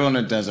is, we're on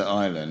a desert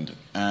island,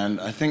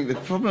 and I think the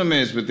problem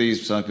is with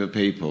these type of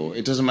people,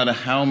 it doesn't matter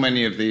how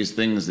many of these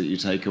things that you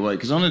take away,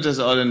 because on a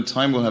desert island,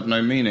 time will have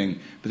no meaning,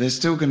 but they're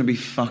still going to be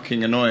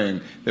fucking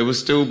annoying. There will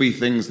still be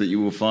things that you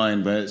will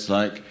find where it's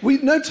like...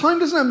 No, time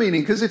doesn't have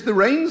meaning, because if the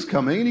rain's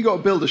coming and you've got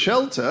to build a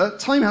shelter,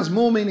 time has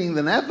more meaning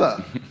than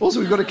ever.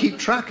 Also, we've got to keep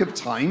track of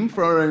time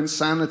for our own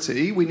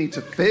sanity. We need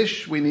to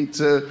fish, we need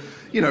to,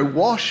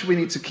 wash, we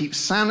need to keep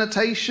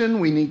sanitation,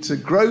 we need to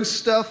grow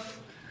stuff.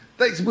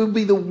 That will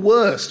be the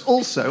worst.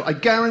 Also, I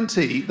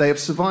guarantee they have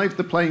survived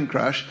the plane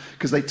crash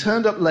because they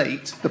turned up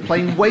late, the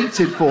plane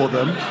waited for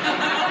them.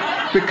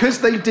 Because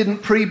they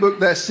didn't pre-book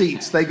their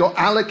seats, they got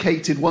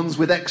allocated ones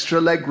with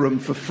extra legroom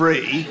for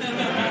free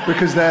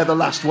because they're the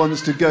last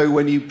ones to go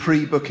when you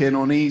pre-book in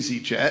on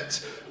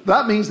EasyJet.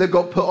 That means they've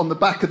got put on the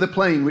back of the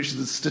plane, which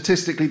is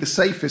statistically the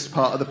safest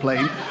part of the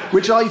plane,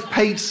 which I've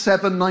paid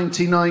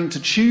 $7.99 to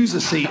choose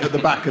a seat at the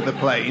back of the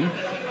plane.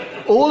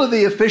 All of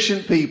the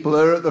efficient people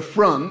are at the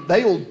front.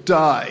 They all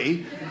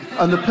die.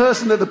 And the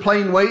person that the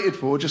plane waited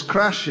for just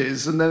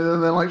crashes, and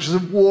they're like,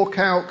 just walk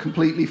out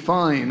completely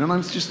fine. And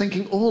I'm just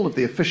thinking, all of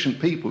the efficient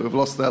people who have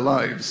lost their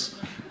lives,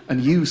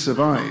 and you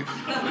survive.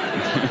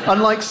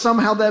 And like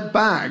somehow their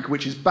bag,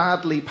 which is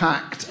badly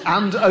packed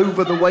and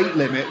over the weight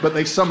limit, but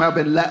they've somehow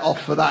been let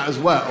off for that as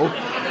well,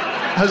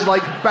 has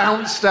like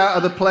bounced out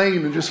of the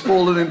plane and just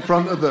fallen in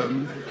front of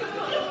them.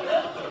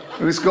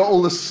 And it's got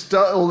all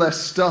their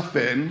stuff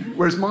in,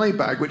 whereas my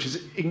bag, which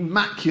is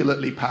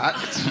immaculately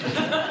packed,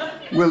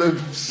 will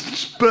have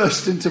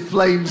burst into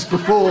flames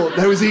before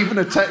there was even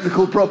a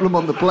technical problem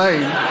on the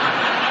plane.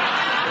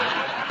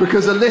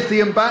 Because a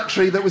lithium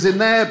battery that was in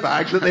their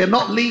bag that they are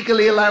not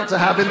legally allowed to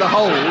have in the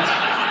hold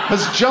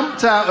has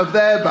jumped out of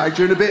their bag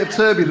during a bit of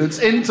turbulence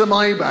into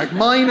my bag.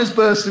 Mine has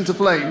burst into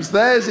flames.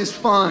 Theirs is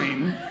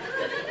fine.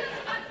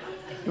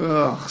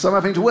 Ugh. So I'm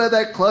having to wear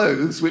their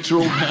clothes, which are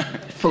all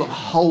full of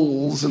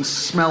holes and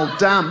smell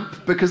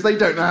damp because they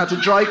don't know how to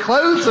dry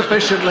clothes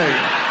efficiently.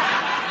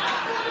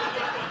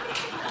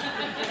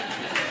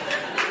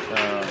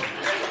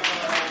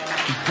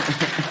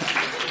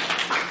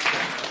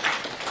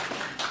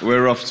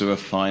 We're off to a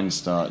fine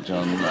start,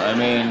 John.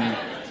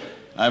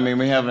 I mean,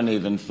 we haven't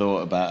even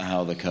thought about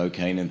how the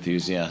cocaine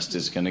enthusiast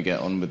is going to get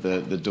on with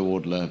the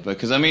dawdler.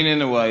 Because, I mean,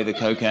 in a way, the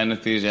cocaine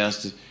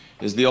enthusiast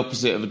is the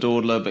opposite of a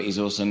dawdler, but he's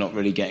also not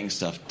really getting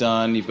stuff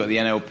done. You've got the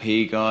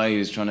NLP guy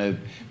who's trying to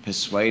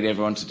persuade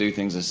everyone to do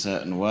things a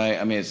certain way.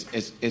 I mean,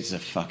 it's a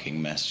fucking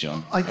mess,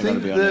 John. I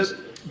think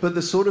but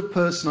the sort of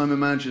person I'm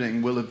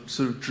imagining will have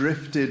sort of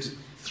drifted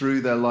through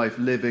their life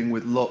living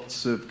with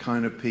lots of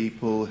kind of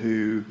people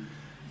who...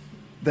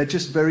 They're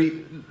just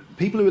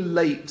people who are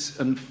late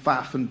and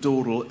faff and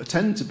dawdle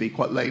tend to be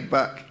quite laid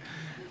back.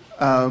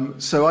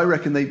 So I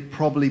reckon they'd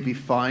probably be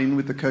fine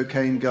with the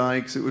cocaine guy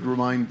because it would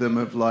remind them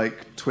of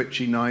like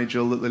twitchy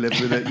Nigel that they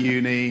lived with at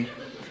uni.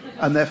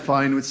 And they're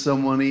fine with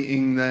someone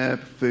eating their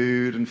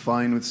food and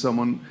fine with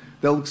someone...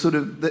 They'll sort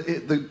of...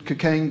 The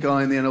cocaine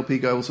guy and the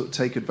NLP guy will sort of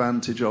take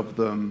advantage of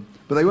them.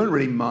 But they won't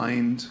really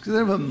mind because they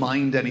never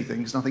mind anything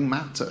because nothing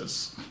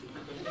matters.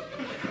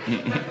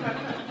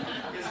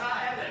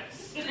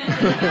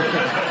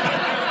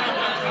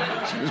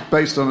 It's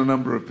based on a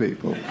number of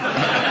people.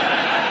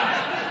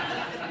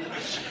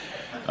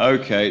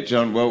 Okay,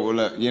 John, well,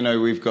 look, you know,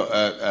 we've got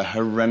a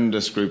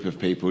horrendous group of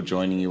people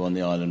joining you on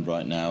the island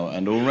right now,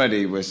 and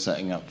already we're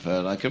setting up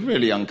for, like, a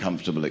really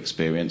uncomfortable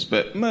experience.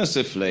 But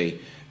mercifully,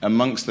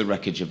 amongst the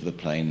wreckage of the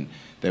plane,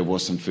 there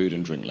was some food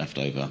and drink left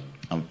over.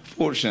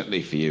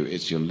 Unfortunately for you,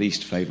 it's your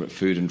least favourite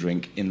food and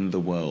drink in the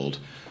world.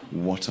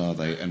 What are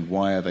they, and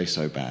why are they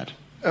so bad?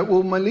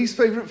 Well, my least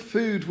favourite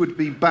food would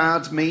be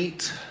bad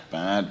meat.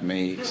 Bad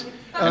meat.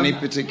 Any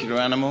particular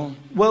animal?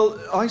 Well,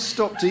 I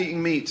stopped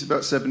eating meat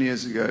about 7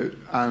 years ago,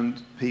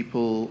 and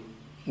people,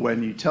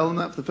 when you tell them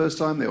that for the first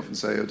time, they often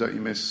say, "Oh, don't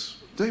you miss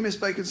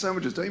bacon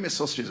sandwiches? Don't you miss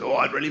sausages? Oh,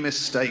 I'd really miss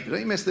steak.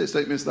 Don't you miss this?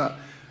 Don't you miss that?"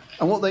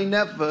 And what they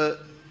never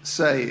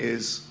say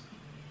is,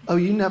 "Oh,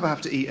 you never have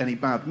to eat any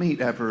bad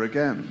meat ever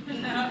again."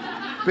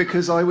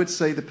 Because I would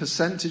say the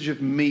percentage of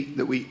meat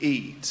that we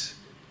eat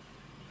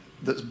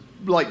that's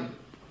like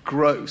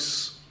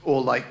gross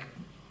or like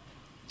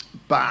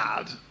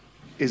bad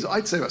is,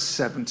 I'd say, about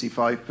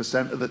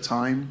 75% of the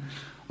time.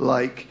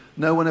 Like,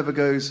 no one ever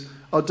goes,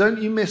 "Oh,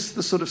 don't you miss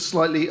the sort of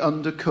slightly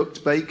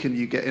undercooked bacon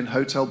you get in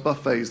hotel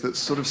buffets that's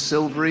sort of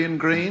silvery and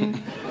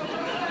green?"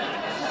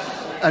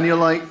 And you're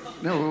like,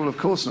 "No, well, of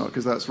course not,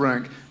 because that's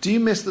rank." "Do you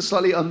miss the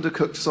slightly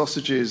undercooked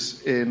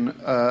sausages in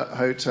a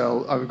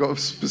hotel?" I've got a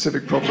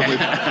specific problem with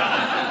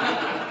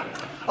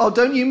 "Oh,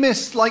 don't you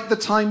miss, like, the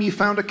time you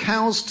found a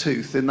cow's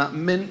tooth in that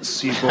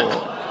mince you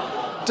bought?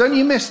 Don't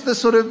you miss the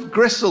sort of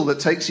gristle that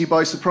takes you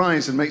by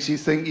surprise and makes you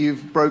think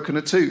you've broken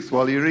a tooth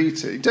while you're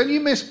eating? Don't you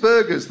miss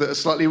burgers that are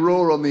slightly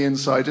raw on the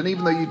inside, and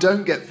even though you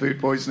don't get food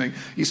poisoning,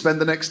 you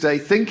spend the next day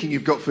thinking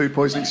you've got food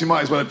poisoning, so you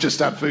might as well have just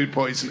had food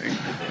poisoning?"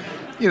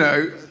 You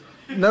know,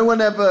 no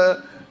one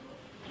ever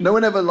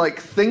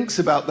like thinks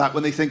about that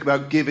when they think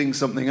about giving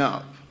something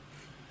up.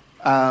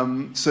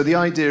 So the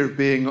idea of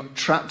being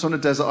trapped on a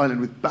desert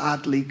island with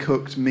badly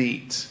cooked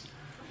meat.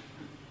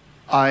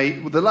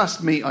 The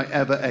last meat I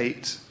ever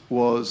ate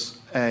was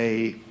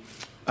I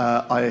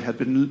had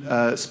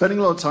been spending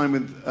a lot of time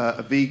with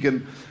a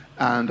vegan,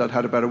 and I'd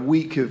had about a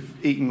week of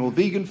eating all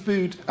vegan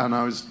food, and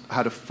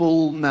had a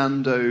full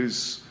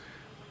Nando's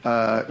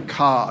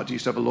card. I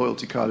used to have a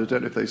loyalty card. I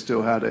don't know if they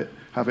still have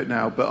it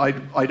now, but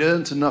I'd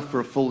earned enough for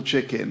a full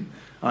chicken.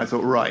 And I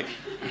thought, right,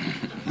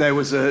 there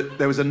was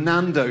a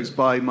Nando's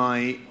by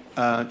my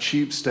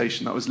tube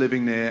station that I was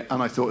living near,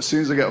 and I thought, as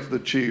soon as I get off the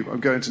tube, I'm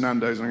going to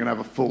Nando's and I'm going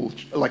to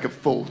have a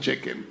full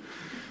chicken.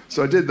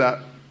 So I did that.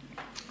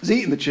 I was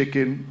eating the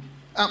chicken,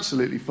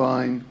 absolutely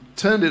fine.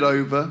 Turned it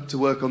over to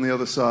work on the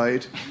other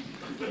side,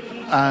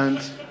 and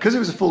because it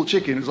was a full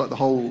chicken, it was like the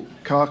whole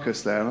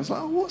carcass there, and I was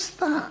like, "Oh, what's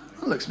that?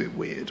 That looks a bit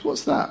weird.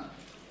 What's that?"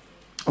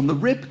 On the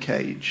rib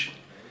cage,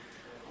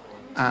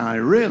 and I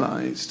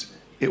realised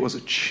it was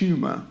a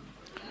tumour.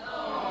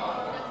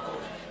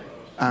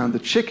 And the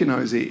chicken I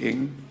was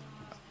eating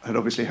had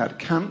obviously had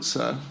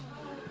cancer,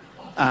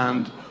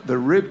 and the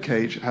rib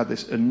cage had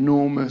this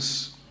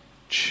enormous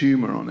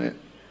tumour on it,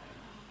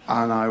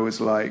 and I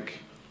was like,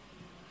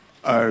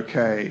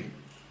 okay.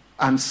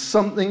 And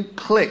something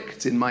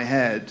clicked in my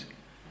head.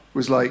 It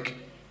was like,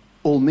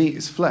 all meat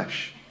is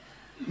flesh.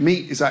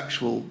 Meat is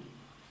actual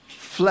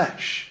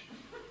flesh.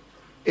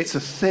 It's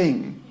a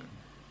thing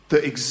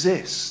that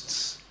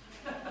exists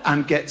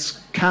and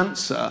gets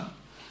cancer.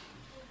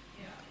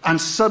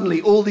 And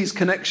suddenly all these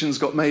connections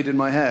got made in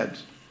my head.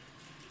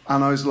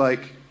 And I was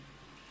like,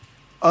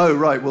 oh,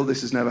 right, well,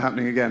 this is never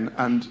happening again.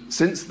 And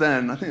since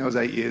then, I think that was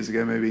 8 years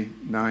ago, maybe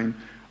 9,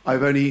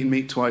 I've only eaten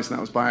meat twice, and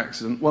that was by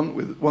accident.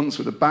 Once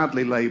with a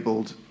badly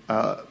labelled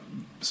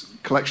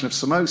collection of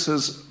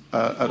samosas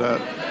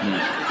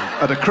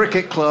at a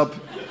cricket club.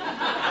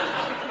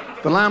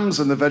 The lambs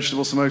and the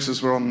vegetable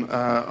samosas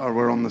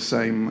were on the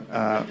same.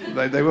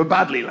 They were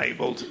badly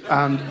labelled.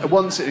 And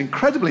once, an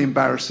incredibly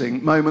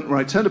embarrassing moment where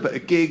I turned up at a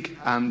gig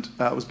and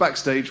I was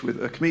backstage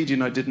with a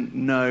comedian I didn't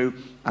know,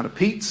 and a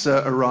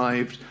pizza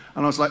arrived,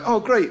 and I was like, "Oh,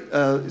 great!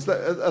 Are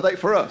they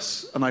for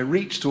us?" And I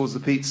reached towards the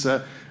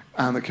pizza.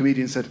 And the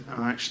comedian said,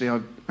 oh, actually, I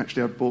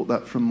bought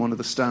that from one of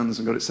the stands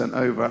and got it sent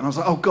over. And I was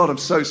like, oh, God, I'm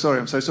so sorry.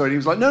 And he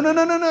was like, no,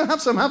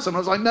 have some. And I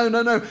was like,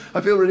 no,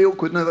 I feel really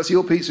awkward. No, that's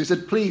your pizza. He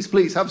said,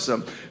 please, have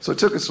some. So I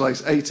took a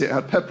slice, ate it,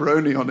 had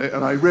pepperoni on it,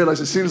 and I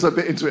realised as soon as I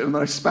bit into it and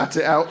then I spat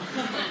it out,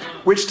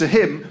 which to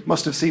him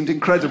must have seemed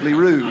incredibly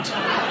rude. So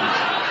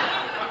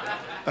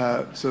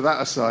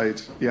that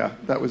aside, yeah,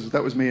 that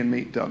was me and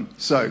meat done.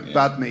 So, yeah.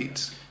 Bad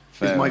meat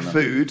is my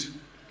food.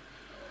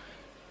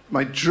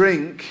 My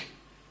drink...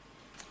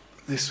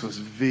 This was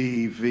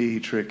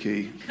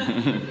tricky.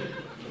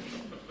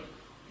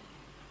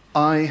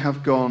 I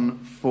have gone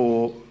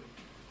for,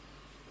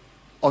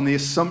 on the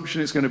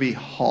assumption it's going to be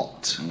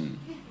hot,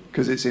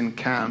 because it's in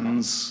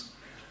cans,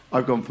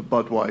 I've gone for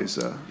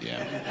Budweiser.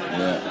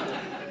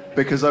 Yeah.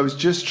 Because I was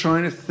just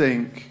trying to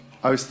think,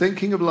 I was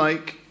thinking of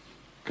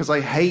because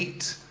I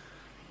hate,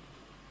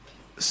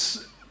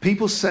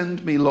 people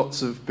send me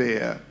lots of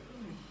beer,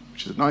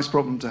 which is a nice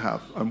problem to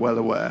have, I'm well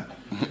aware.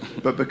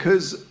 But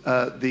because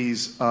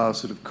these are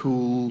sort of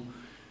cool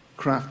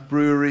craft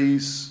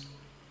breweries,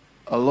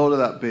 a lot of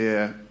that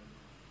beer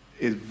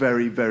is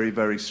very, very,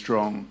 very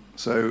strong.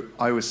 So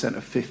I was sent a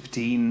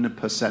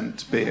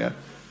 15% beer,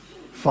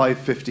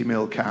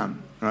 550ml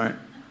can, right?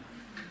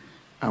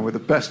 And with the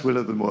best will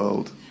of the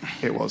world,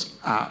 it was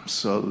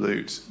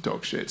absolute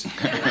dog shit.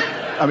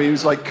 I mean, it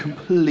was like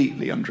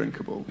completely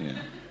undrinkable. Yeah.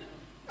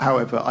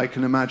 However, I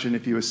can imagine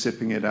if you were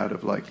sipping it out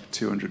of like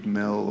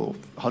 200ml or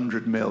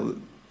 100ml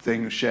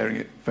thing, sharing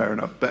it, fair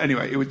enough. But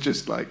anyway, it was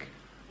just like,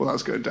 well, that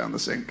was going down the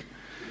sink.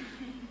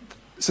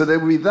 So there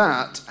would be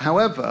that.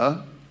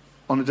 However,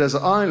 on a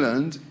desert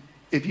island,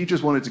 if you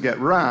just wanted to get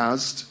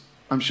razzed,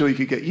 I'm sure you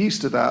could get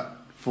used to that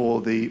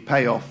for the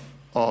payoff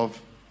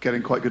of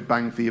getting quite good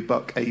bang for your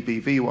buck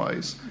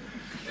ABV-wise.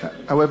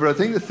 However, I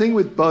think the thing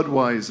with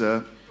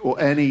Budweiser or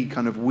any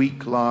kind of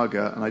weak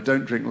lager, and I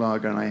don't drink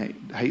lager and I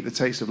hate the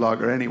taste of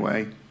lager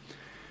anyway,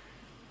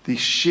 the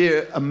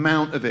sheer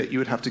amount of it you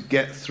would have to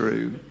get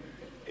through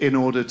in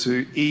order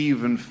to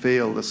even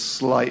feel the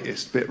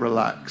slightest bit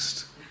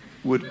relaxed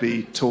would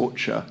be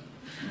torture.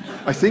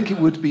 I think it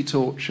would be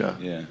torture.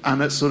 Yeah.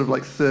 And at sort of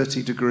like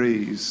 30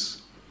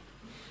 degrees.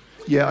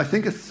 Yeah, I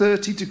think a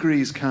 30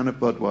 degrees can of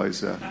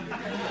Budweiser.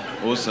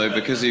 Also,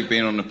 because you've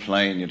been on a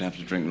plane, you'd have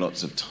to drink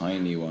lots of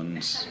tiny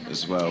ones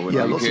as well.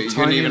 Yeah, lots of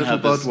tiny little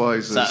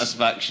Budweisers.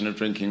 Satisfaction of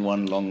drinking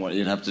one long one.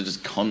 You'd have to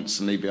just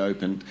constantly be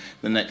opened.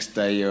 The next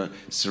day, you're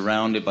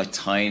surrounded by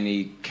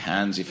tiny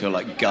cans. You feel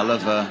like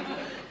Gulliver.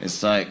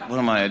 It's like, what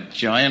am I, a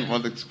giant?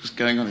 What's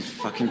going on? There's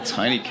fucking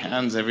tiny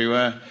cans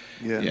everywhere.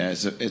 Yeah,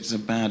 it's a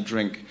bad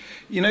drink.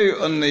 You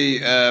know, on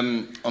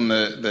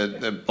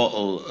the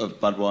bottle of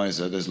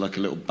Budweiser, there's like a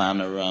little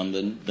banner around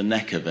the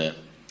neck of it.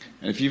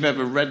 And if you've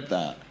ever read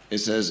that, it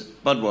says,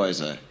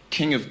 Budweiser,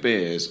 king of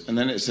beers. And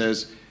then it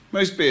says,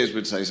 most beers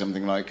would say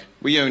something like,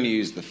 we only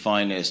use the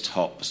finest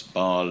hops,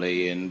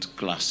 barley, and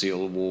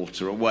glacial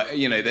water. Or what,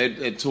 you know,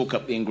 they'd talk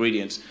up the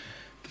ingredients.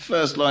 The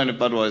first line of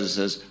Budweiser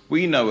says,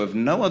 we know of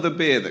no other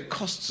beer that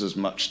costs as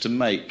much to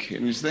make.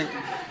 And you just think,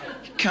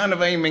 you're kind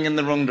of aiming in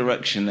the wrong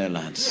direction there,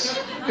 lads.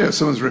 Yeah,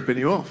 someone's ripping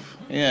you off.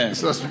 Yeah.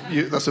 So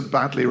that's a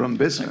badly run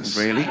business.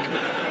 Really?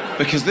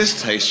 Because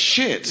this tastes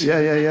shit.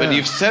 Yeah. But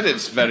you've said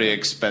it's very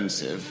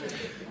expensive.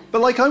 But,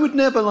 like, I would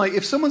never, like,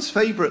 if someone's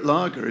favourite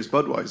lager is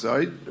Budweiser,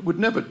 I would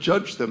never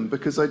judge them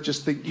because I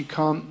just think you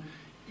can't,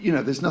 you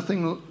know, there's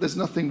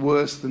nothing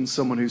worse than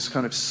someone who's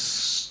kind of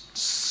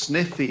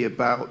sniffy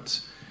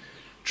about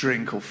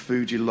drink or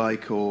food you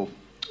like or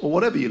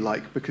whatever you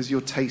like because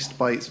your taste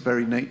by its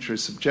very nature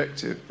is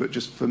subjective. But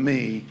just for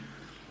me,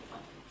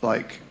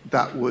 like,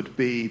 that would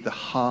be the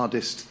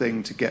hardest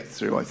thing to get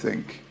through, I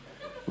think,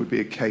 would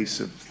be a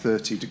case of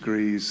 30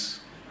 degrees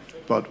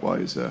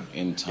Budweiser.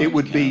 It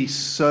would be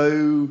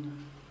so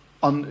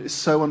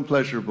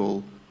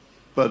unpleasurable,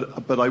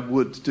 but I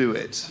would do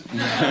it.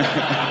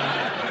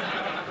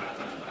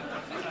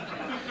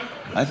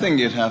 I think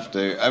you'd have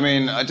to. I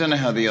mean, I don't know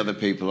how the other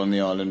people on the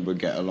island would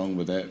get along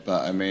with it,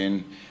 but I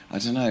mean, I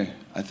don't know.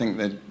 I think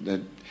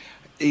that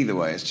either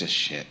way, it's just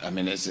shit. I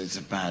mean, it's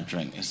a bad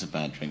drink. It's a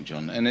bad drink,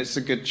 John, and it's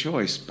a good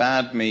choice.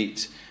 Bad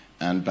meat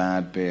and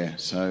bad beer.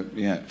 So,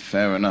 yeah,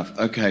 fair enough.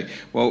 Okay,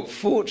 well,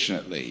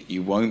 fortunately,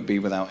 you won't be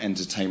without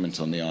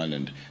entertainment on the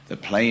island. The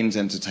plane's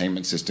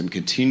entertainment system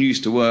continues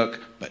to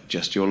work, but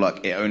just your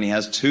luck. It only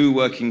has 2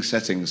 working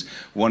settings.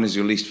 One is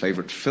your least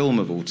favourite film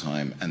of all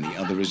time, and the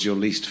other is your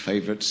least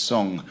favourite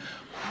song.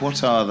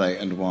 What are they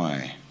and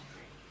why?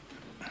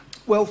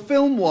 Well,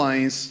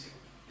 film-wise,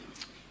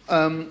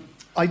 and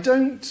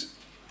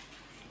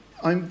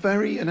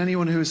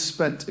anyone who has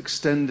spent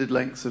extended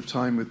lengths of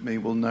time with me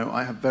will know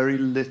I have very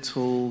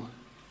little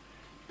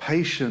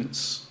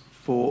patience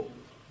for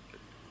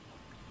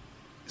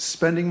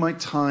spending my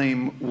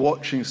time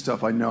watching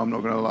stuff I know I'm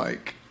not going to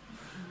like.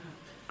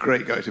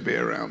 Great guy to be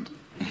around.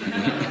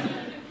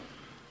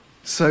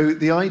 So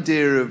the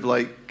idea of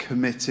like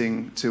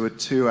committing to a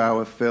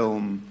 2-hour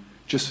film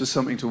just for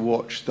something to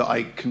watch that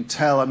I can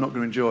tell I'm not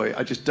going to enjoy,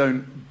 I just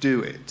don't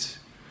do it.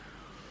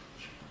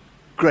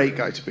 Great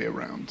guy to be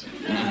around.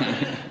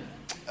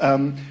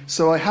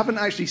 So I haven't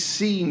actually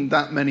seen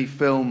that many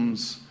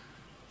films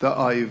that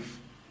I've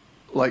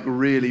like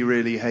really,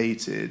 really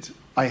hated.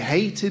 I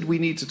hated We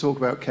Need to Talk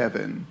About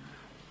Kevin,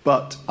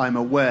 but I'm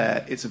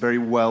aware it's a very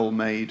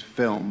well-made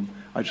film.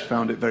 I just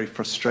found it very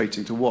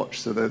frustrating to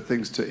watch. So there are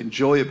things to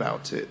enjoy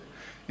about it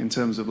in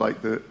terms of like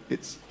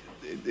its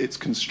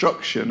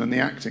construction and the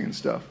acting and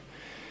stuff.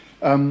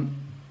 I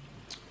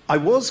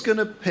wanted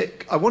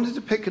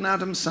to pick an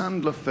Adam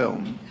Sandler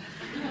film.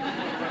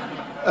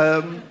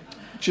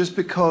 Just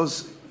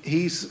because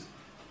his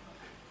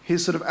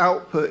sort of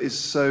output is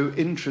so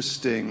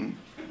interesting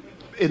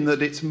in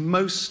that it's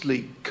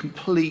mostly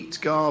complete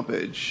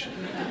garbage,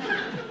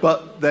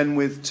 but then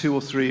with 2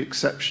 or 3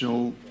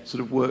 exceptional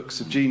sort of works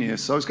of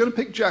genius. So I was going to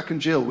pick Jack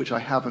and Jill, which I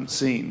haven't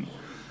seen,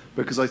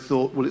 because I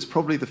thought, well, it's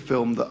probably the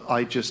film that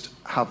I just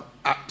have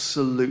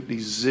absolutely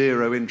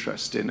zero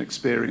interest in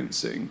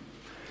experiencing.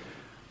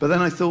 But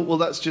then I thought, well,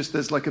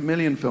 there's like a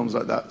million films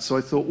like that. So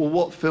I thought, well,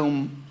 what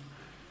film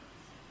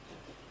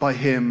by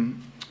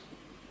him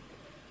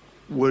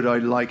would I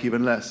like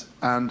even less?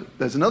 And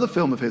there's another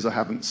film of his I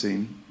haven't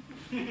seen,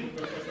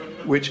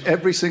 which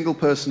every single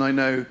person I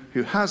know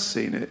who has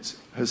seen it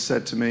has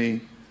said to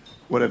me,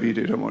 whatever you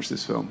do, don't watch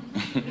this film.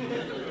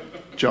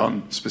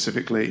 John,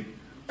 specifically.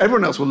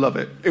 Everyone else will love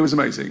it. It was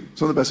amazing. It's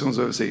one of the best films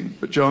I've ever seen.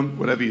 But John,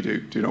 whatever you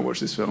do not watch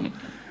this film.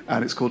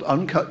 And it's called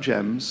Uncut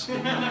Gems.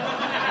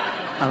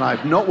 And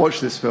I've not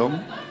watched this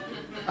film.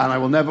 And I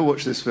will never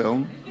watch this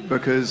film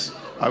because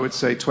I would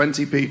say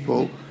 20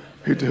 people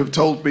who have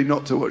told me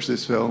not to watch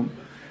this film.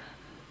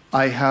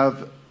 I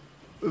have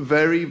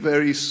very,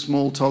 very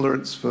small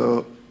tolerance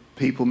for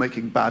people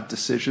making bad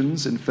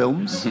decisions in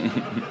films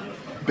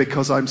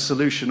because I'm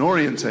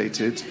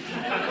solution-orientated.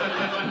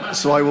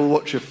 So I will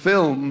watch a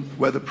film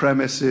where the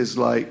premise is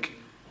like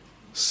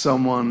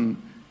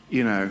someone,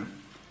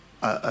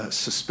 a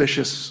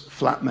suspicious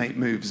flatmate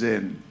moves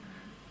in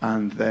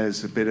and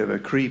there's a bit of a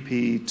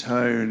creepy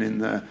tone in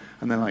the...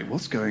 And they're like,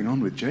 what's going on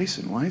with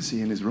Jason? Why is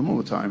he in his room all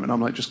the time? And I'm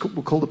like,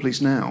 we'll call the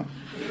police now.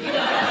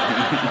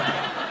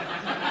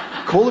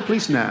 Call the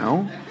police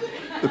now.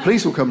 The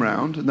police will come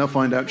round and they'll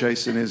find out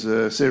Jason is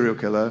a serial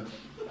killer,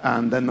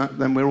 and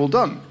then we're all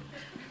done.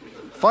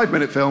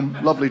 5-minute film,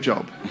 lovely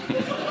job.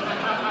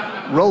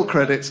 Roll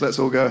credits, let's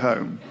all go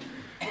home.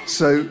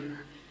 So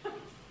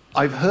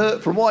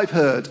from what I've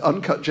heard,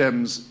 Uncut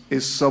Gems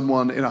is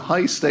someone in a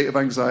high state of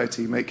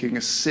anxiety making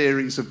a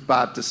series of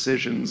bad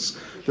decisions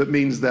that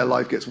means their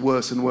life gets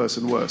worse and worse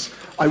and worse.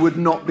 I would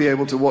not be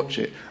able to watch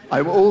it.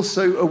 I'm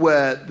also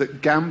aware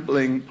that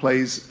gambling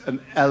plays an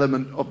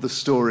element of the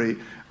story,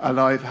 and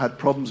I've had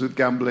problems with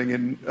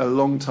gambling a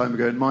long time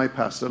ago in my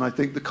past, and I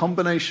think the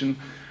combination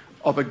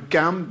of a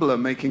gambler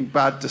making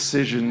bad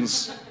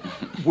decisions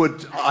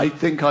I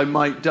think I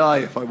might die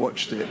if I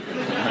watched it.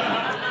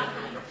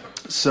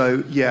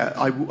 So, yeah,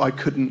 I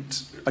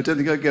don't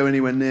think I'd go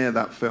anywhere near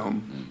that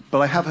film, but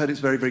I have heard it's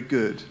very, very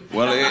good.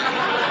 Well,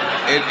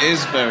 it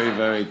is very,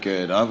 very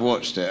good. I've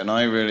watched it and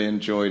I really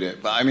enjoyed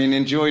it. But I mean,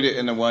 enjoyed it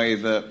in a way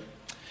that,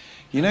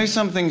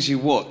 some things you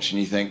watch and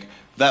you think,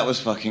 that was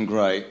fucking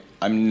great,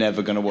 I'm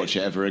never going to watch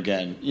it ever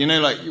again.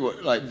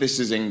 Like This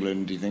Is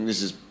England, you think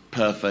this is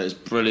perfect, it's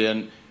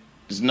brilliant.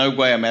 There's no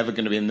way I'm ever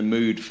going to be in the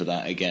mood for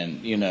that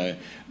again,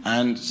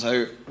 And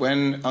so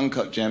when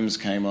Uncut Gems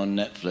came on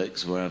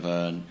Netflix, wherever,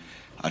 and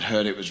I'd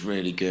heard it was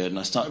really good, and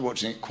I started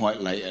watching it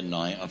quite late at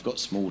night. I've got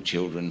small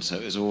children, so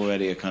it was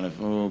already a kind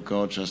of, oh,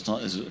 God, should I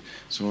start this?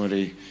 It's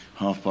already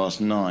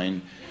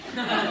 9:30.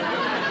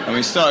 And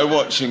we started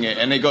watching it,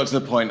 and it got to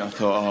the point I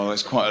thought, oh,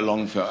 it's quite a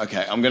long film.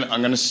 Okay, I'm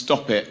gonna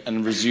stop it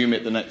and resume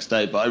it the next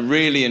day. But I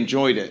really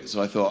enjoyed it,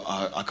 so I thought,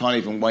 I can't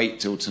even wait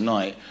till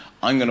tonight.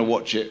 I'm going to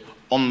watch it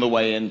on the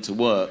way into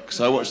work.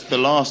 So I watched the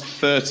last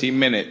 30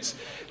 minutes.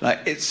 Like,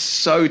 it's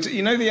so...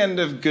 the end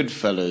of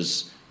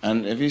Goodfellas?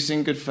 And have you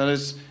seen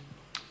Goodfellas?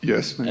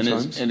 Yes, many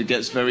times. And it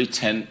gets very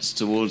tense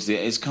towards the...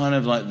 It's kind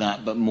of like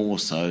that, but more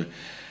so.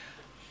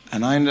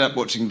 And I ended up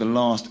watching the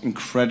last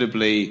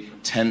incredibly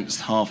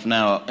tense half an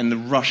hour in the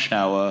rush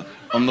hour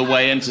on the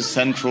way into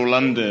central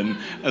London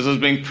as I was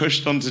being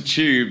pushed onto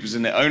tubes,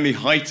 and it only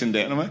heightened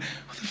it. And I'm like,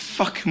 what the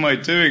fuck am I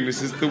doing?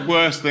 This is the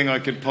worst thing I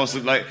could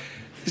possibly... Like,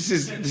 this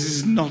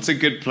is not a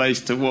good place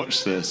to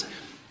watch this.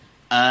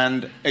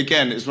 And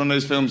again, it's one of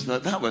those films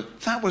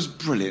that was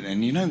brilliant.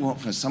 And you know what?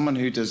 For someone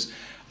who does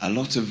a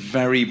lot of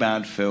very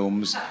bad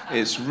films,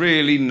 it's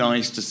really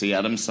nice to see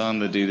Adam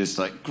Sandler do this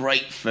like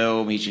great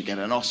film. He should get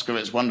an Oscar.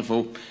 It's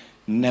wonderful.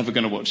 Never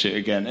going to watch it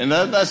again. And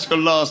that's your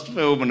last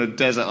film on a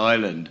desert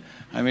island.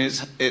 I mean,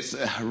 it's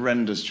a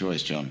horrendous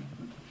choice, John.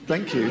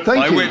 Thank you.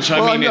 By which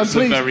I mean it's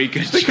a very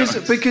good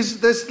choice.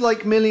 Because there's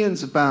like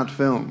millions of bad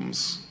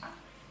films.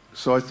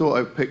 So I thought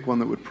I'd pick one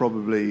that would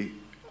probably,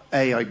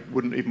 I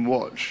wouldn't even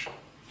watch.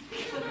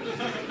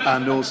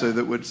 And also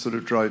that would sort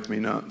of drive me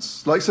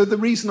nuts. Like, so the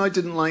reason I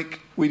didn't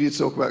like We Need to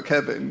Talk About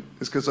Kevin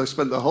is because I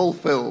spent the whole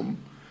film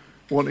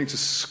wanting to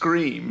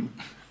scream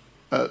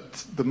at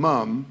the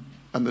mum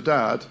and the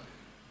dad,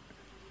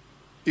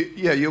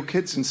 yeah, your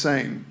kid's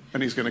insane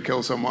and he's going to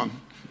kill someone.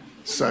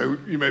 So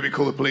you maybe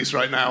call the police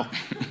right now.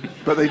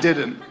 But they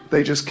didn't.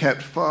 They just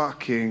kept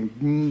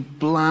fucking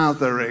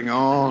blathering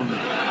on.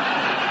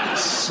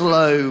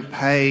 Slow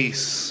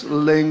pace,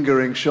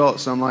 lingering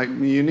shots. I'm like,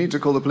 you need to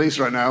call the police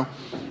right now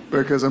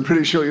because I'm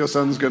pretty sure your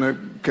son's going to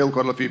kill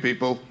quite a few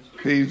people.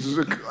 He's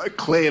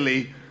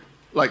clearly,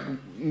 like,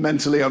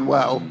 mentally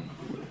unwell.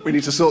 We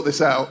need to sort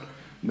this out.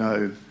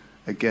 No,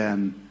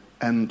 again,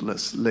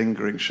 endless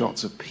lingering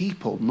shots of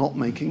people not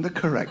making the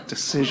correct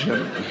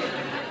decision.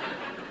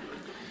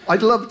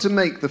 I'd love to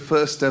make the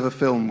first ever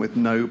film with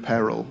no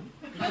peril.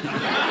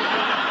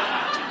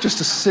 Just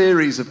a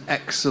series of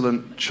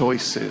excellent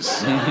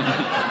choices.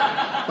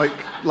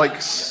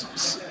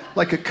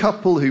 Like a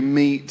couple who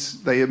meet,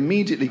 they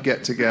immediately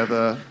get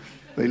together,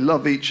 they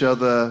love each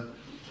other.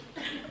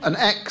 An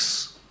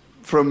ex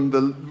from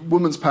the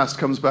woman's past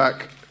comes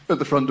back at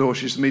the front door,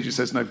 she just immediately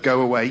says, no,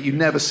 go away. You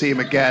never see him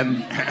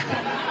again.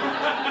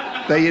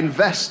 They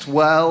invest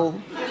well.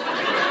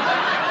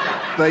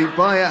 They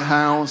buy a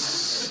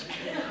house.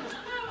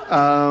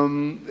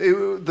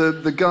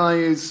 The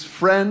guy's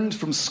friend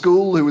from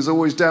school who was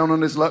always down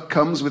on his luck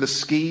comes with a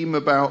scheme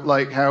about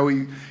like how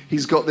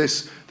he's got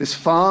this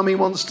farm he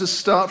wants to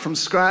start from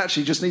scratch.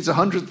 He just needs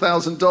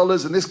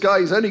 $100,000, and this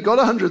guy's only got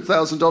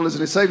 $100,000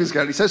 in his savings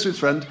account. He says to his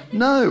friend,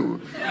 no.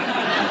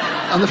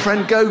 And the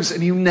friend goes,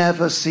 and you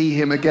never see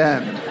him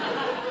again.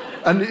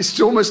 And it's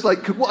almost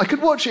like I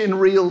could watch it in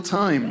real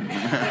time.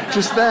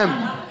 Just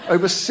them,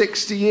 over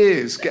 60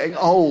 years, getting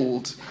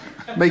old,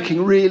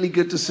 making really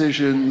good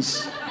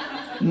decisions,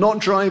 not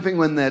driving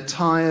when they're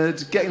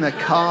tired, getting their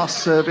car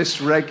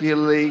serviced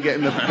regularly,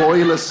 getting the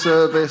boiler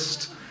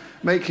serviced,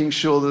 making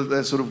sure that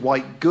their sort of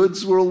white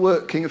goods were all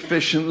working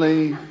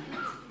efficiently,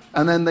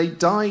 and then they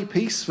die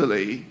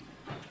peacefully,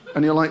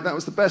 and you're like, that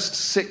was the best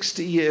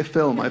 60-year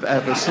film I've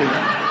ever seen.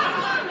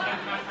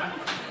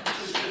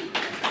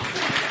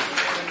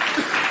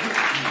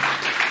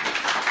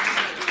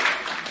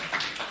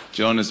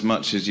 John, as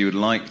much as you would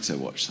like to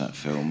watch that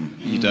film,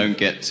 you don't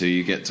get to.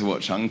 You get to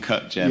watch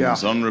Uncut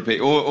Gems on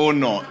repeat, or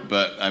not,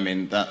 but, I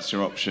mean, that's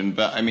your option.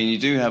 But, I mean, you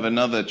do have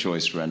another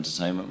choice for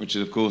entertainment, which,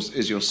 of course,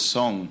 is your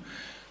song.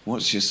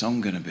 What's your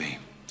song going to be?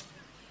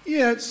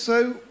 Yeah,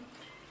 so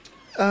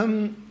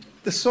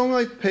the song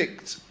I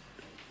picked,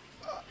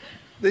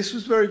 this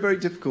was very, very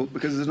difficult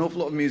because there's an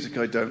awful lot of music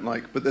I don't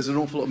like, but there's an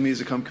awful lot of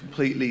music I'm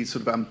completely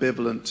sort of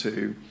ambivalent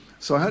to.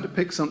 So I had to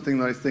pick something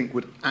that I think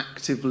would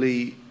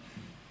actively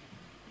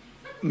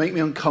make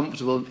me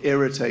uncomfortable and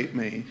irritate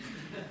me.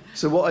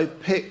 So what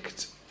I've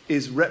picked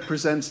is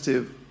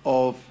representative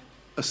of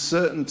a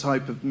certain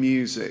type of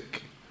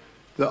music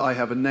that I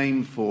have a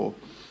name for.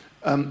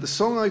 The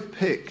song I've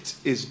picked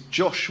is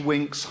Josh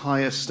Wink's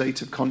Higher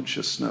State of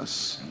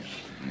Consciousness.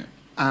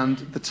 And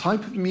the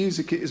type of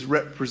music it is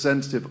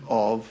representative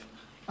of,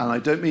 and I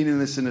don't mean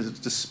this in a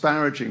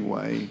disparaging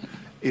way,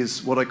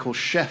 is what I call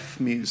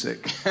chef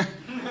music.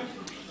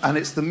 And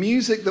it's the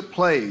music that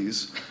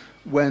plays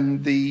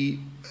when the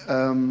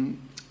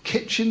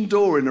kitchen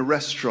door in a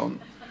restaurant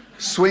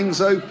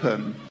swings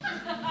open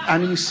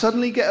and you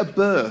suddenly get a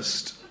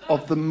burst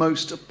of the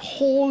most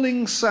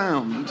appalling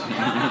sound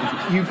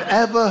you've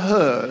ever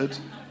heard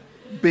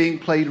being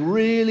played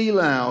really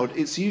loud.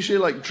 It's usually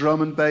like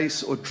drum and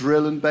bass or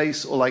drill and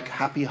bass or like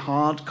happy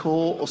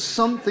hardcore or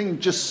something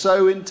just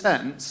so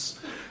intense.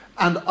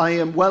 And I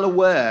am well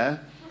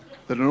aware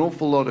that an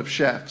awful lot of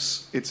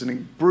chefs, it's a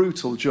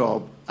brutal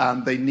job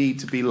and they need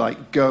to be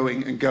like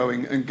going and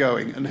going and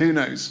going. And who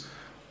knows?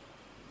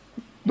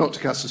 Not to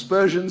cast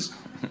aspersions,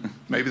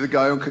 maybe the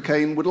guy on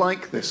cocaine would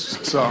like this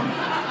song.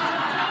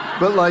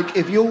 But like,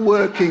 if you're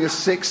working a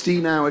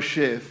 16-hour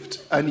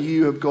shift and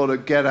you have got to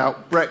get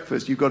out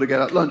breakfast, you've got to get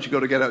out lunch, you've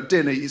got to get out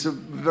dinner, it's a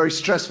very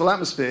stressful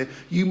atmosphere,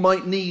 you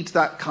might need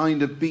that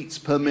kind of beats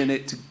per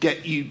minute to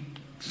get you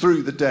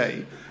through the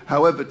day.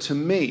 However, to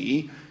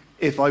me,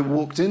 if I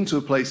walked into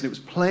a place and it was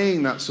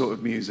playing that sort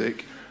of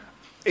music,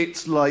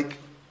 it's like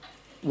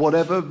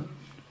whatever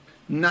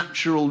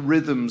natural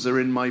rhythms are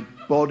in my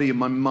body and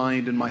my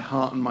mind and my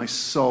heart and my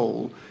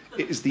soul,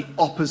 it is the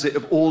opposite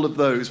of all of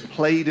those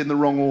played in the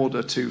wrong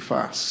order too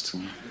fast.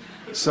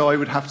 So I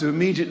would have to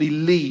immediately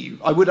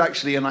leave. I would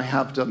actually, and I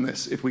have done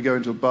this, if we go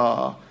into a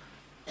bar,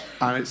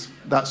 and it's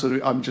that sort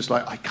of, I'm just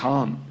like, I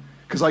can't.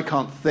 Because I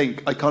can't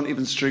think. I can't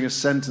even string a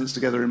sentence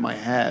together in my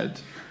head.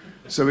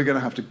 So we're going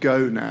to have to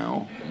go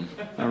now.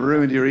 I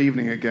ruined your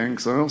evening again,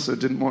 because I also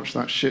didn't watch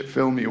that shit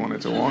film you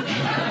wanted to watch.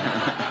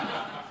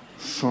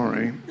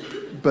 Sorry.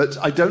 But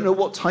I don't know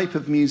what type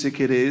of music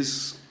it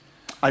is.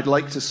 I'd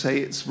like to say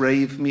it's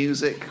rave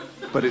music,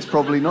 but it's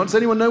probably not. Does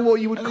anyone know what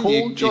you would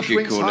call Josh you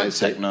could Wink's call high it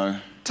techno.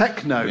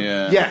 Techno?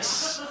 Yeah.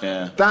 Yes.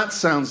 Yeah. That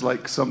sounds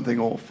like something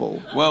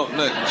awful. Well,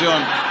 look,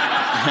 John...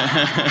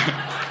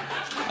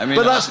 I mean,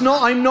 but that's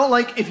not... I'm not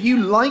like... If you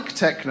like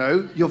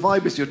techno, your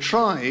vibe is your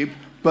tribe,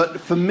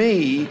 but for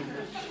me,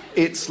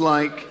 it's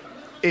like...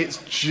 It's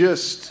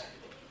just...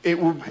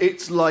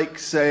 It's like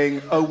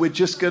saying, oh, we're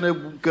just going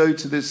to go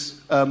to this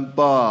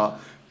bar.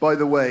 By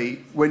the way,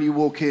 when you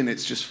walk in,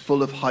 it's just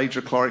full of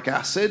hydrochloric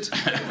acid.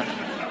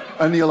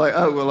 And you're like,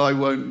 oh, well, I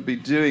won't be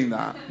doing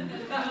that.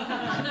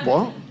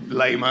 What?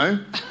 Lame-o.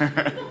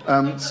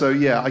 So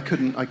yeah, I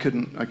couldn't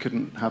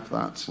have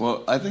that.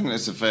 Well, I think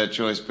that's a fair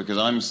choice because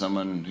I'm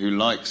someone who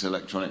likes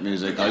electronic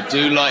music. I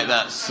do like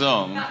that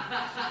song,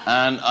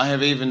 and I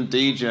have even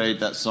DJ'd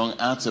that song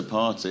at a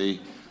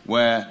party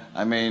where,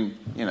 I mean,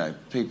 you know,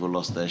 people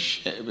lost their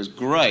shit. It was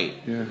great.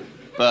 Yeah.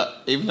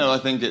 But even though I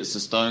think it's a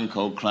stone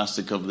cold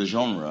classic of the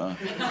genre,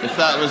 if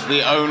that was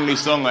the only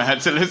song I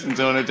had to listen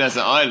to on a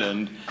desert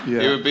island,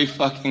 it would be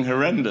fucking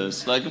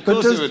horrendous. Like, of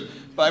course it would.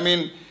 But I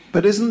mean.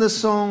 But isn't the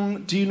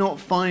song, do you not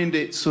find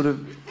it sort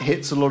of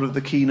hits a lot of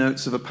the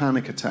keynotes of a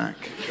panic attack?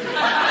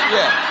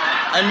 Yeah.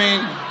 I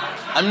mean,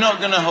 I'm not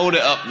going to hold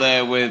it up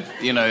there with,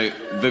 you know,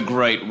 the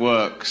great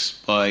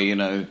works by, you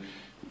know,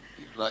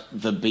 like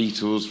the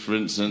Beatles, for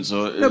instance,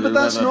 or no, but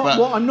that's not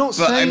what I'm not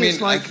saying. I mean,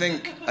 it's like,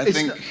 I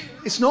think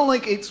it's not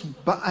like it's.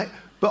 But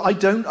I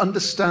don't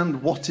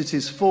understand what it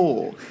is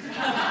for,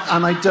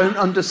 and I don't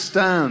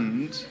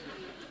understand.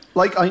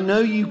 Like, I know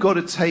you got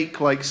to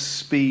take like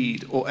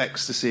speed or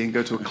ecstasy and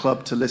go to a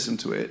club to listen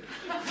to it.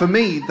 For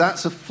me,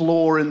 that's a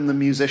flaw in the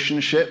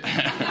musicianship.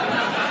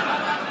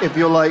 If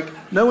you're like,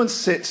 no one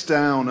sits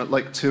down at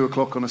like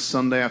 2:00 on a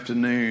Sunday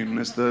afternoon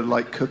as they're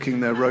like cooking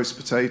their roast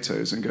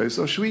potatoes and goes,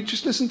 oh, should we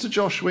just listen to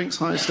Josh Wink's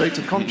Higher State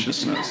of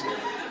Consciousness?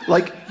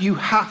 Like, you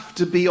have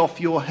to be off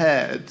your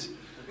head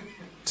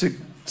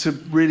to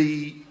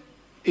really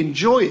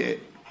enjoy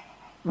it,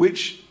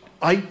 which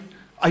I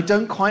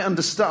don't quite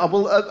understand.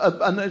 Well,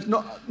 and it's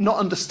not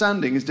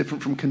understanding is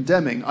different from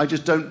condemning. I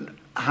just don't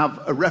have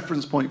a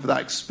reference point for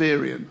that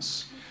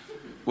experience.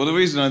 Well, the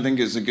reason I think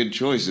it's a good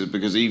choice is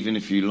because even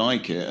if you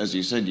like it, as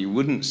you said, you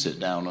wouldn't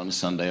sit down on a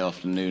Sunday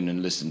afternoon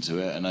and listen to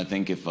it. And I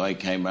think if I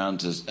came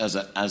round as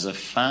a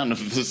fan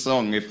of the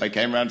song, if I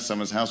came round to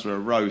someone's house for a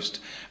roast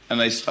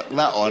and they stuck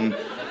that on,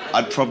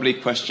 I'd probably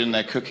question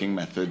their cooking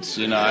methods.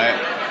 You know,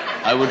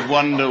 I would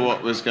wonder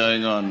what was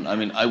going on. I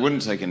mean, I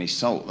wouldn't take any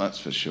salt, that's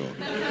for sure.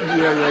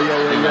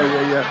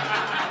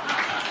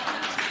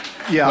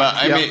 Yeah. But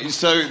I mean,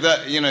 so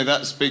that, you know,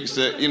 that speaks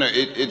to, you know,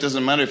 it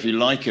doesn't matter if you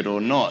like it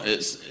or not.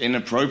 It's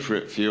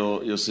inappropriate for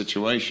your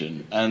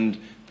situation. And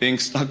being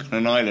stuck on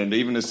an island,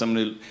 even as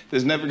somebody,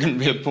 there's never going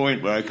to be a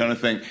point where I kind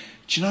of think,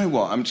 do you know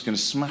what? I'm just going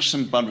to smash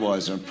some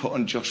Budweiser and put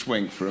on Josh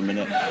Wink for a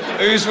minute.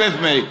 Who's with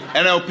me?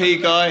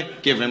 NLP guy?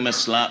 Give him a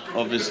slap,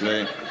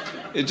 obviously.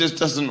 It just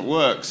doesn't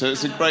work. So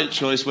it's a great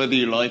choice whether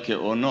you like it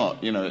or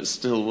not. You know, it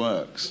still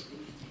works.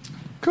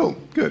 Cool.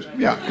 Good.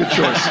 Yeah, good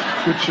choice.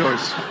 Good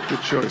choice.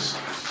 Good choice.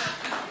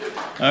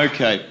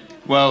 Okay.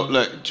 Well,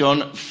 look,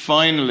 John,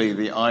 finally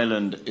the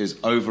island is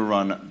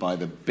overrun by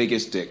the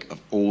biggest dick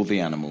of all the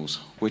animals.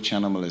 Which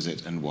animal is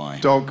it and why?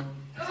 Dog.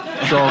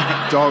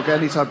 Dog.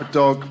 Any type of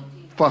dog.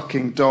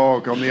 Fucking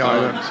dog on the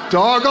island.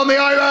 Dog on the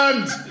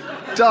island!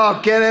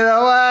 Dog, get it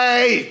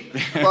away!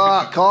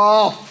 Fuck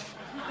off!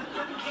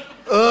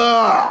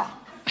 Ugh!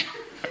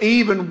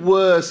 Even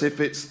worse if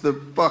it's the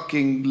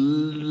fucking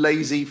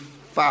lazy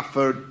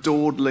faffer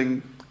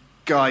dawdling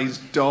guy's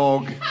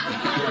dog.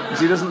 Because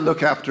he doesn't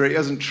look after it, he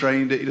hasn't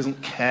trained it, he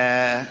doesn't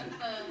care.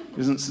 He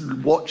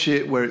doesn't watch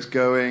it where it's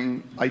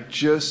going. I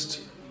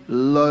just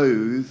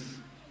loathe,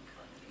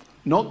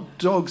 not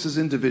dogs as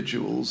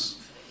individuals.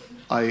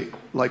 I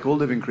like all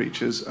living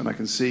creatures, and I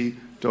can see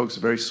dogs are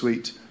very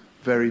sweet,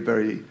 very,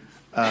 very,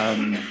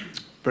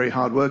 very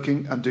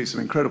hardworking, and do some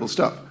incredible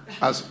stuff.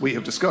 As we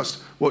have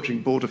discussed,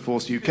 watching Border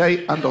Force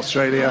UK and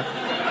Australia,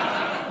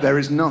 there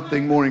is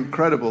nothing more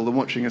incredible than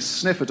watching a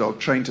sniffer dog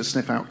trained to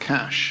sniff out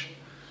cash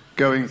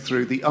going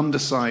through the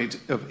underside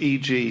of,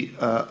 e.g.,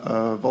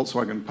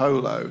 Volkswagen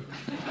Polo,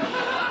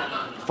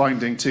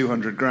 finding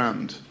 200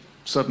 grand.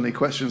 Suddenly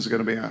questions are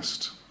going to be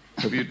asked.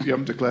 You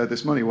haven't declared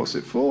this money. What's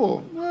it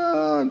for?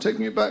 Well, I'm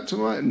taking it back to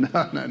my...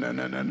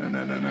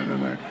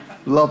 No.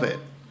 Love it.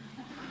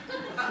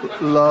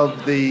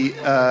 Love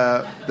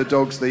the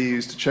dogs they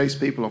use to chase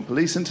people on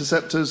police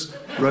interceptors,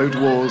 road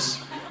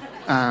wars,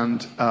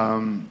 and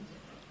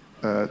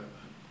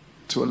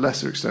to a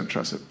lesser extent,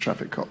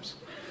 traffic cops.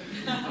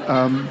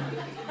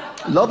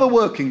 Love a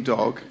working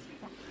dog.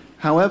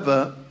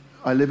 However,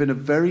 I live in a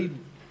very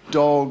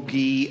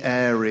doggy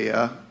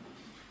area,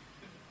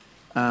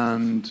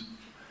 and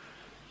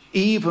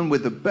even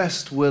with the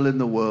best will in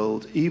the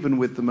world, even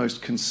with the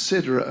most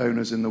considerate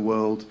owners in the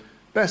world,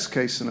 best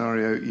case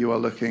scenario, you are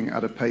looking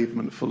at a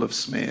pavement full of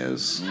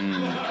smears.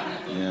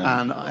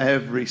 And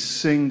every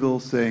single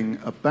thing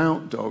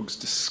about dogs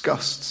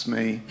disgusts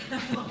me.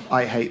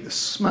 I hate the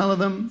smell of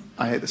them.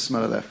 I hate the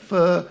smell of their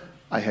fur.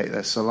 I hate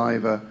their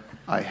saliva.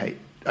 I hate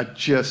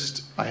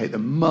the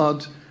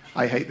mud.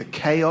 I hate the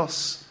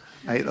chaos.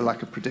 I hate the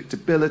lack of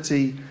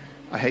predictability.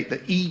 I hate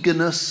the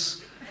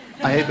eagerness.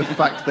 I hate the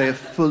fact they are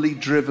fully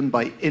driven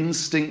by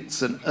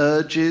instincts and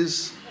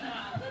urges.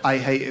 I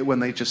hate it when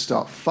they just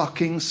start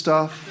fucking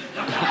stuff.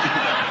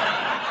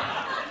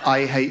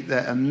 I hate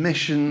their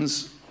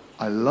emissions.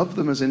 I love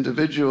them as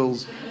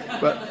individuals,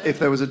 but if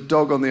there was a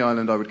dog on the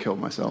island, I would kill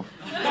myself.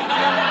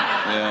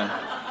 Yeah.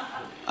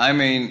 I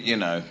mean, you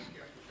know,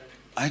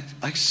 I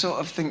sort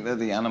of think they're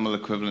the animal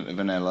equivalent of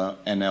an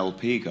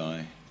NLP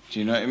guy. Do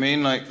you know what I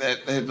mean? Like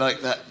they're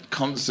like that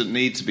constant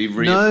need to be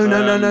reaffirmed.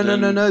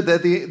 No.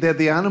 They're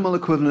the animal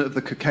equivalent of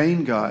the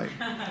cocaine guy.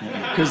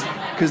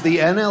 Because the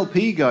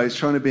NLP guy is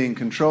trying to be in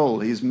control.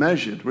 He's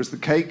measured. Whereas the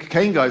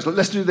cocaine guy is like,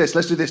 let's do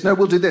this. No,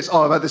 we'll do this.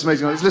 Oh, I've had this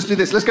amazing idea. Let's do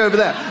this. Let's go over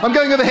there. I'm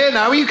going over here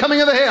now. Are you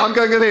coming over here? I'm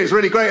going over here. It's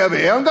really great over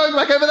here. I'm going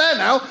back over there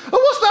now. Oh,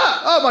 what's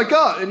that? Oh, my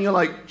God. And you're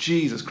like,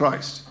 Jesus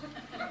Christ.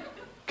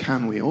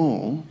 Can we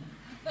all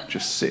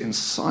just sit in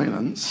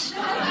silence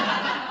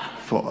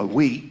for a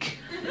week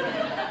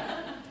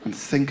and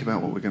think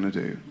about what we're going to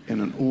do in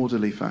an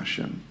orderly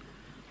fashion?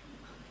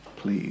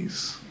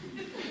 Please.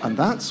 And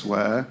that's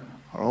where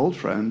our old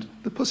friend,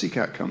 the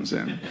pussycat, comes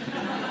in.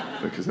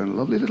 Because then a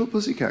lovely little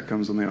pussycat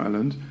comes on the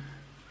island,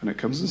 and it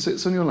comes and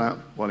sits on your lap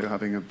while you're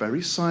having a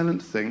very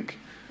silent think.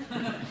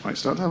 Might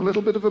start to have a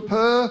little bit of a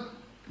purr,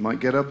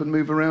 might get up and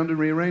move around and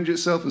rearrange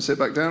itself and sit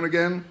back down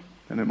again,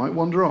 and it might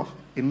wander off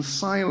in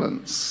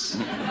silence.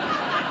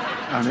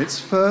 And its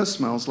fur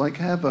smells like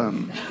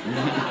heaven.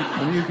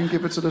 And you can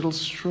give it a little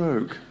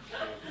stroke.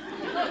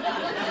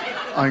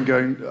 I'm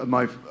going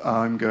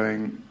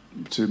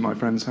to my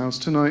friend's house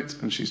tonight,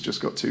 and she's just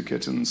got 2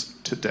 kittens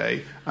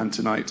today, and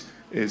tonight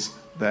is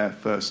their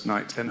first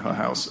night in her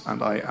house,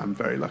 and I am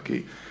very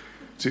lucky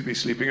to be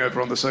sleeping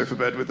over on the sofa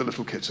bed with the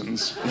little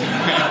kittens.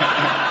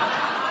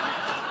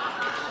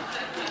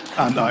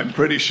 And I'm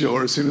pretty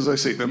sure as soon as I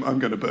see them, I'm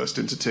going to burst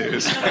into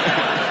tears.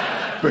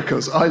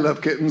 Because I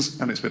love kittens,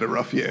 and it's been a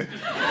rough year.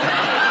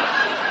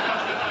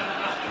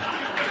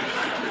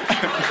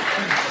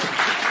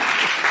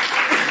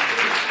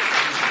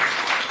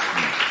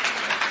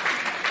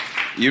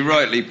 You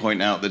rightly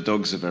point out that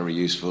dogs are very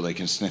useful. They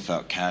can sniff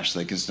out cash.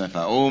 They can sniff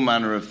out all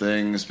manner of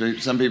things.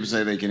 Some people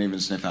say they can even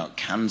sniff out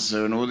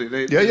cancer and all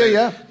that.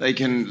 Yeah. They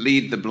can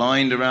lead the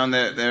blind around.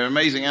 They're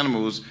amazing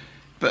animals,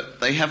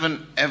 but they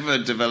haven't ever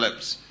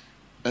developed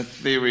a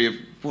theory of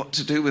what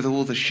to do with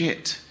all the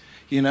shit.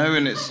 You know,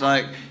 and it's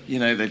like, you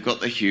know, they've got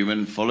the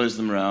human, follows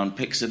them around,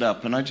 picks it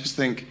up, and I just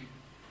think,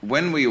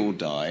 when we all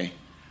die,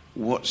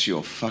 what's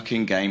your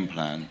fucking game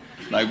plan?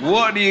 Like,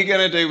 what are you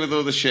going to do with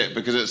all the shit?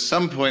 Because at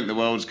some point the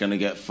world's going to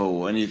get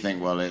full, and you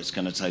think, well, it's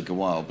going to take a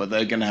while, but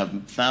they're going to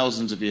have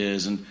thousands of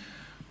years, and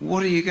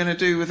what are you going to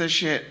do with the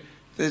shit?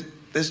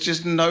 There's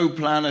just no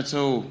plan at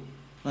all.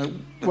 Like,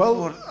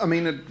 I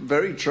mean, a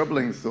very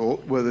troubling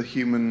thought, were the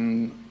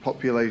human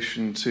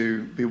population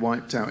to be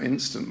wiped out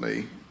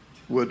instantly,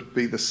 would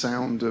be the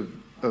sound of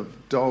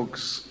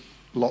dogs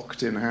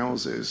locked in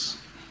houses,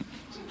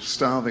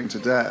 starving to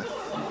death,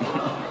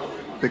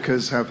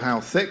 because of how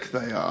thick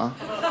they are,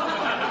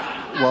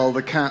 while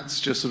the cats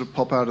just sort of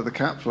pop out of the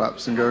cat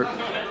flaps and go,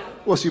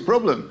 what's your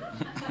problem?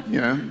 You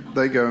know,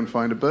 they go and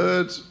find a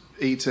bird,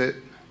 eat it,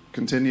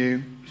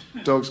 continue.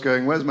 Dog's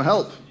going, where's my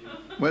help?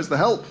 Where's the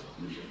help?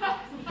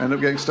 End up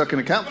getting stuck in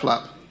a cat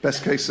flap.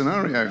 Best case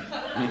scenario.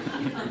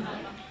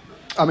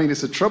 I mean,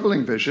 it's a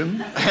troubling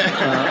vision.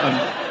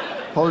 And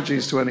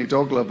apologies to any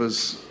dog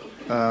lovers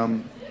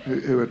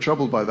who are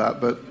troubled by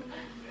that, but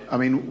I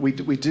mean, we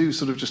do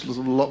sort of just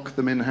lock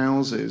them in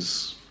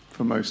houses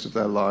for most of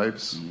their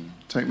lives,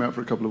 take them out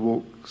for a couple of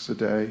walks a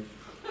day.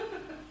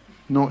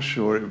 Not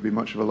sure it would be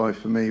much of a life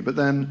for me, but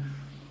then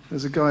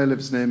there's a guy who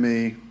lives near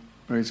me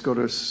where he's got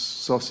a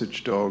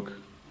sausage dog,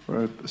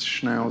 or a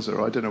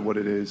schnauzer, I don't know what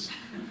it is.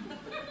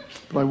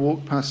 But I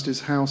walked past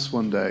his house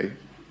one day,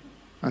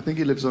 I think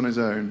he lives on his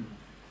own,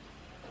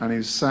 and he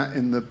was sat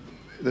in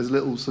there's a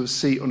little sort of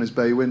seat on his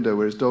bay window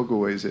where his dog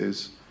always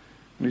is,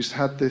 and he's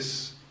had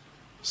this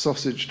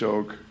sausage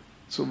dog,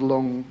 sort of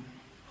long,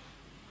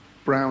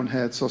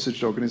 brown-haired sausage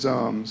dog in his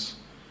arms,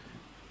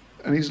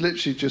 and he's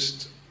literally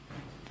just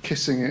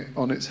kissing it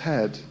on its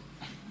head.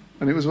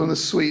 And it was one of the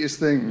sweetest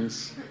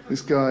things,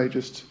 this guy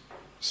just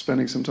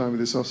spending some time with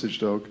his sausage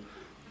dog.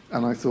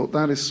 And I thought,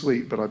 that is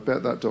sweet, but I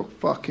bet that dog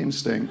fucking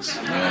stinks.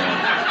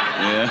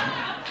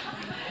 Yeah.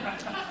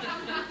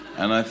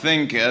 And I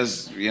think,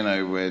 as, you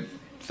know, we're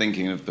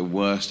thinking of the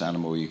worst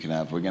animal you can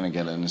have, we're going to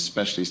get an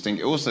especially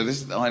stinky. Also,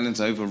 this island's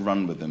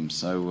overrun with them,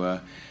 so.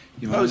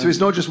 So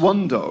it's not just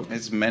one dog?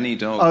 It's many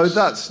dogs. Oh,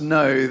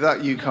 that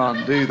you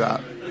can't do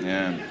that.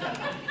 Yeah.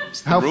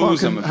 How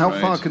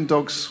far can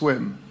dogs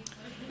swim?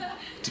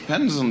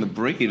 Depends on the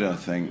breed, I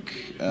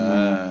think.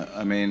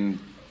 I mean,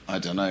 I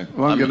don't know.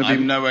 Well,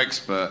 I'm no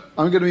expert.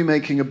 I'm going to be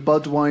making a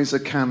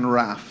Budweiser can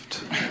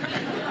raft,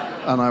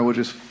 and I will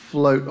just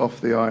float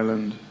off the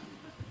island,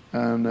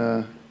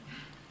 and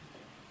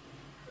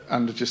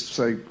just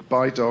say,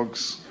 bye,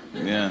 dogs.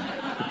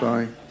 Yeah.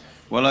 Goodbye.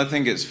 Well, I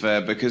think it's fair,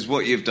 because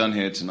what you've done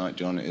here tonight,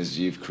 John, is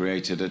you've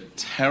created a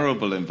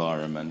terrible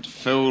environment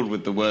filled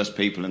with the worst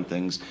people and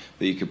things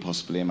that you could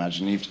possibly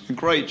imagine. You've done a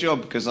great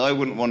job, because I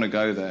wouldn't want to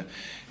go there.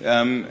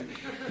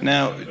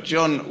 Now,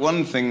 John,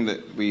 one thing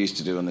that we used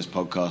to do on this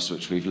podcast,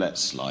 which we've let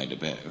slide a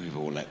bit, we've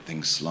all let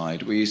things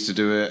slide, we used to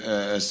do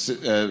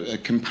a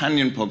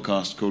companion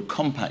podcast called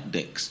Compact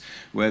Dicks,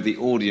 where the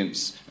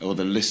audience or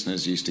the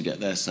listeners used to get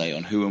their say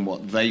on who and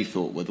what they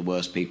thought were the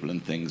worst people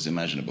and things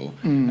imaginable.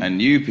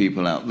 And you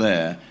people out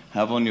there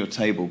have on your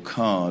table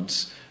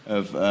cards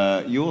of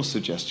your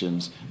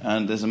suggestions,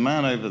 and there's a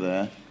man over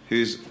there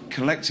who's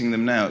collecting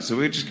them now. So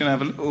we're just going to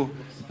have a little...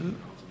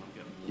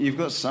 You've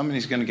got some, and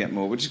he's going to get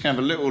more. We're just going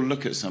to have a little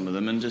look at some of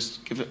them and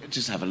just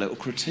have a little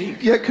critique.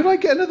 Yeah, could I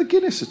get another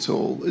Guinness at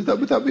all? Would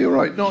that be all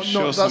right?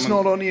 That's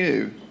not on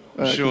you.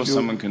 I'm sure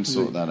someone can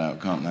sort that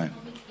out, can't they?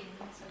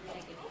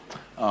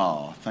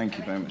 Oh, thank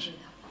you very much.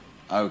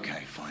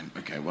 Okay, fine.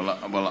 Okay, well,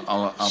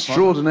 I'll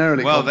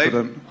extraordinarily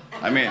confident.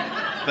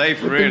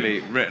 They've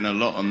really written a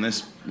lot on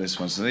this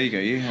one. So there you go.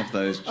 You have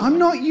those. I'm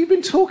not. You've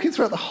been talking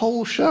throughout the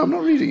whole show. I'm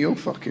not reading your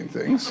fucking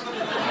things.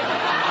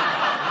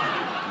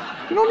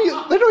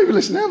 They don't even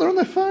listen now. They're on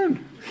their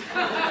phone.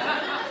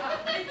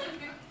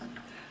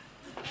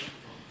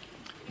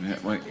 Yeah,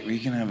 we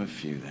can have a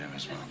few there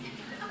as well.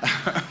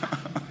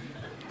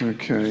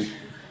 Okay.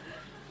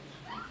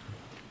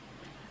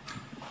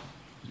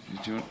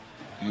 Do you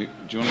want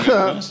to go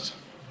first?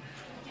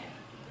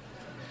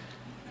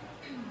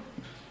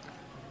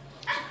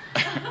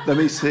 Let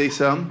me see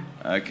some.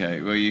 Okay,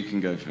 well, you can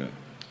go for it.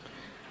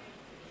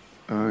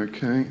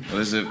 Okay.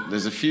 Well,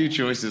 there's a few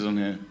choices on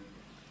here.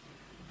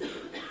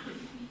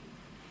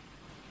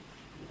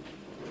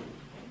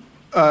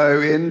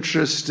 Oh,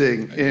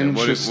 interesting. Okay,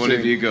 interesting. What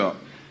have you got?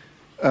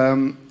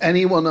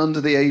 Anyone under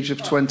the age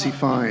of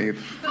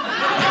 25.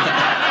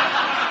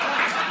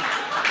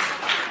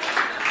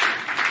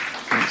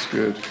 That's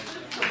good.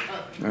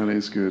 That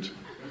is good.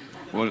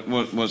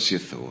 What's your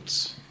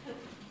thoughts?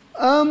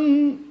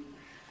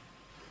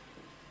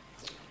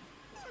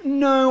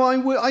 No,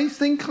 I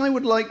think I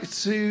would like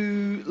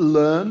to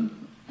learn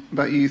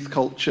about youth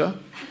culture.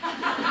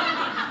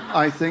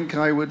 I think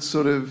I would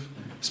sort of,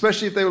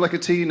 especially if they were like a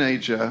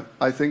teenager,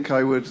 I think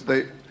I would.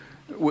 It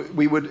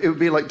would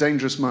be like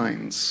Dangerous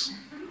Minds.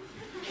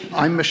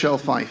 I'm Michelle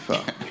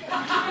Pfeiffer.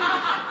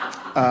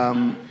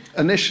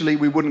 Initially,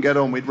 we wouldn't get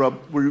on. We'd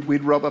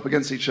rub up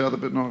against each other,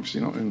 but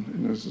obviously not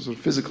in a sort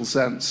of physical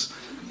sense,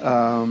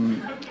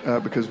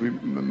 because we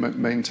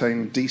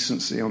maintain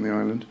decency on the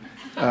island.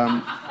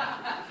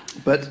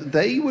 But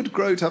they would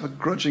grow to have a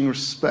grudging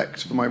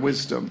respect for my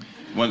wisdom.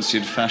 Once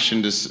you'd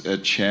fashioned a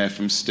chair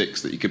from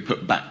sticks that you could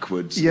put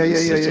backwards. Yeah.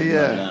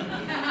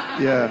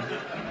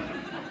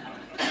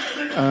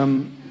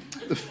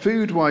 The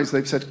food-wise,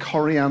 they've said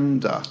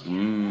coriander.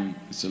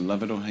 It's a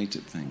love it or hate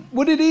it thing.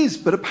 Well, it is,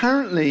 but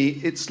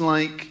apparently it's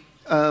like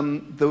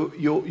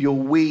your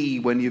wee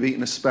when you've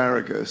eaten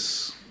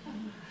asparagus.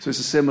 So it's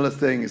a similar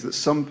thing, is that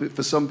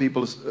for some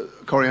people,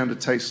 coriander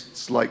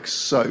tastes like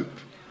soap,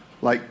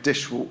 like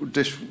dish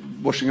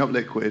washing up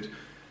liquid,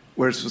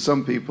 whereas for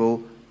some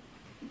people,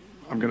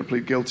 I'm going to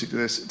plead guilty to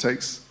this, it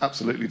tastes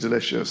absolutely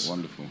delicious.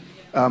 Wonderful.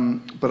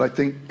 But I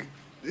think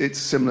it's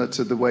similar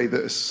to the way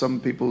that some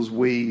people's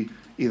wee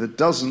either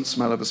doesn't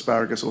smell of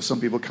asparagus or some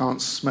people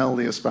can't smell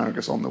the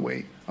asparagus on the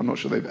wee. I'm not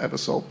sure they've ever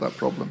solved that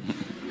problem.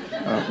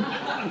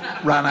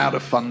 Ran out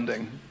of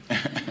funding.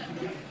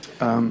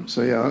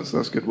 So yeah,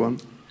 that's a good one.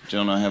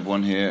 John, I have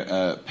one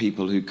here.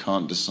 People who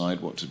can't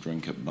decide what to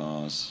drink at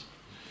bars.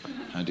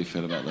 How do you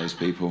feel about those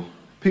people?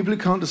 People who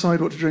can't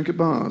decide what to drink at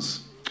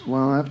bars?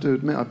 Well, I have to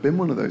admit, I've been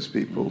one of those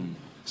people,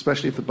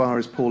 especially if the bar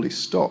is poorly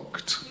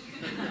stocked.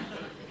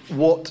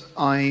 What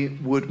I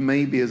would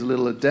maybe as a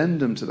little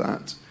addendum to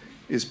that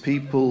is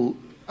people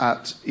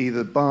at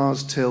either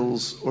bars,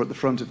 tills, or at the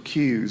front of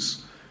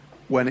queues,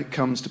 when it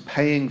comes to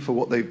paying for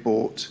what they've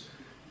bought,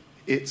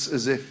 it's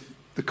as if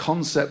the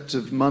concept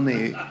of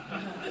money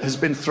has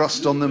been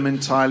thrust on them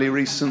entirely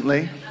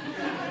recently.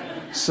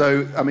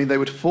 So, I mean, they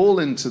would fall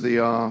into the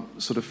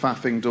sort of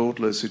faffing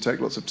dawdlers who take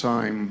lots of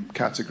time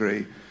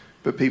category,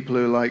 but people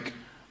who are like,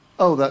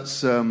 oh,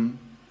 that's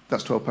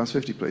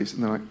 £12.50, please.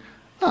 And they're like,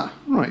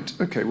 right,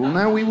 okay, well,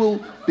 now we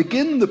will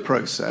begin the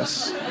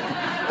process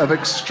of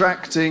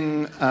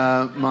extracting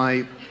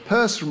my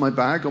purse from my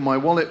bag or my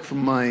wallet from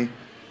my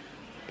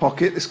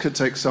pocket. This could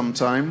take some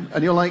time.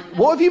 And you're like,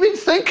 what have you been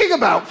thinking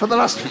about for the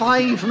last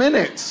 5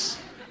 minutes?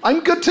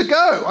 I'm good to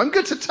go. I'm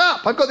good to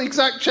tap. I've got the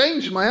exact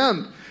change in my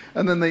hand.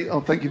 And then they,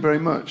 oh, thank you very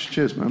much.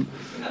 Cheers, ma'am.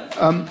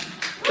 A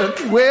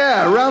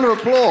round of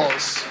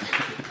applause.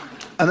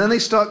 And then they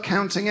start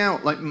counting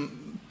out, like,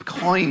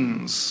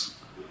 coins,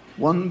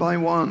 one by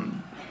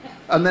one.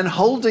 And then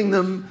holding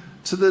them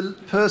to the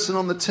person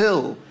on the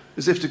till,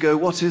 as if to go,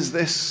 what is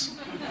this?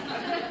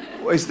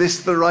 Is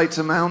this the right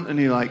amount? And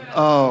you're like,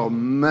 oh,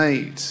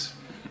 mate.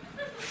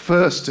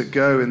 First to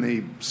go in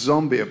the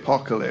zombie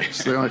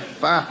apocalypse. They're like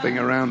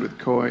faffing around with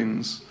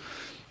coins.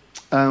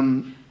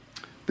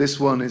 This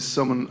one is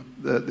someone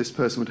that this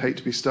person would hate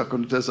to be stuck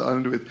on a desert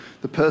island with.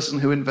 The person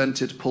who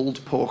invented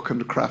pulled pork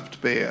and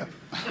craft beer.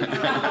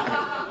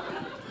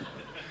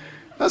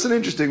 That's an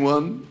interesting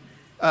one.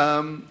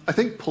 I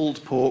think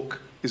pulled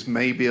pork is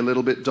maybe a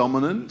little bit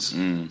dominant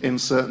in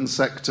certain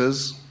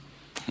sectors.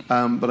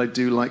 But I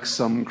do like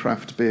some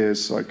craft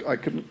beers, so I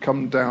couldn't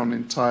come down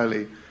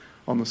entirely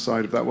on the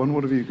side of that one.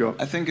 What have you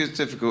got? I think it's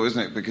difficult,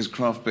 isn't it? Because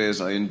craft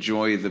beers, I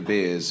enjoy the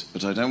beers,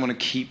 but I don't want to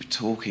keep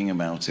talking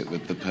about it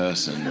with the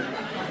person.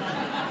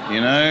 You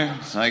know?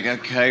 It's like,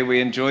 okay, we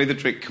enjoy the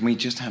drink. Can we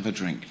just have a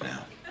drink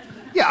now?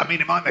 Yeah, I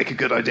mean, it might make a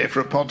good idea for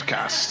a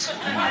podcast.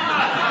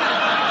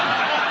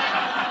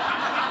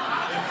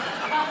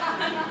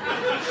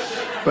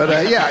 But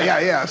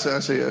yeah. So I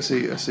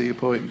see your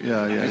point.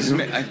 Yeah. You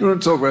don't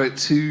want to talk about it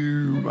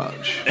too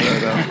much.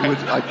 But,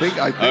 I think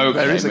okay,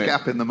 there is a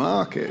gap in the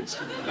market.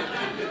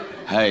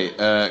 Hey,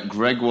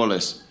 Greg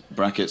Wallace,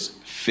 brackets,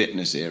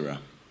 fitness era.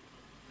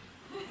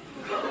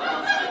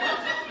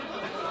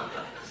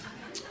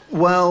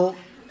 Well,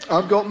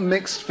 I've got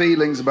mixed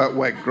feelings about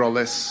Greg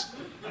Wallace.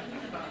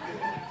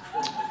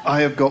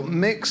 I have got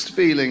mixed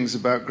feelings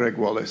about Greg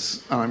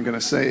Wallace, and I'm going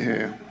to say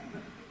here.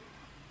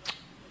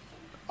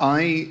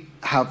 I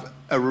have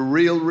a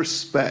real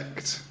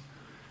respect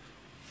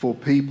for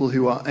people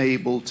who are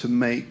able to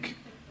make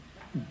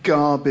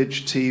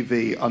garbage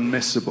TV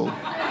unmissable.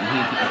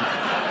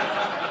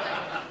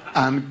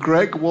 And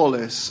Greg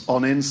Wallace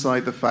on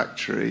Inside the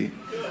Factory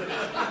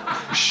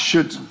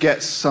should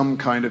get some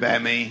kind of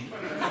Emmy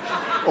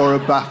or a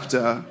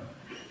BAFTA,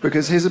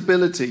 because his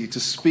ability to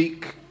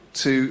speak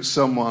to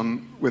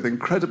someone with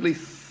incredibly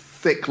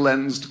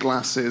thick-lensed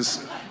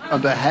glasses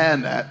and a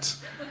hairnet,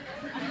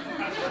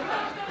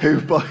 who,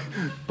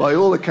 by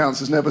all accounts,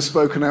 has never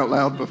spoken out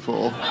loud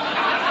before,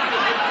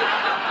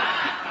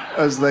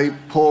 as they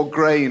pour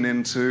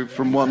grain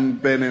from one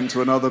bin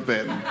into another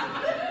bin.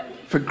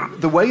 For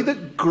the way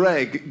that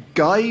Greg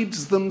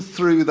guides them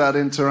through that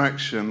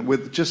interaction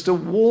with just a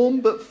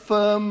warm but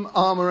firm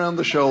arm around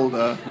the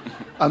shoulder,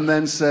 and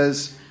then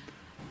says,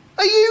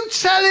 "Are you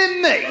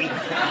telling me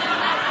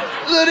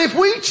that if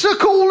we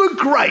took all the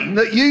grain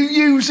that you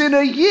use in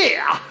a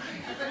year,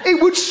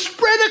 it would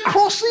spread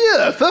across the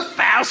earth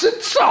 1,000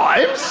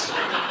 times?"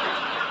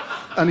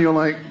 And you're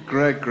like,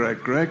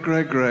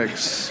 Greg,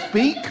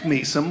 speak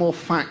me some more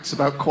facts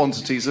about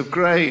quantities of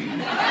grain.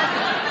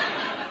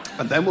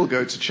 And then we'll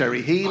go to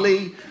Cherry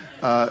Healey,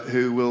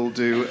 who will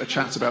do a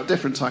chat about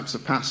different types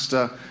of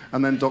pasta,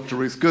 and then Dr.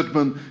 Ruth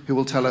Goodman, who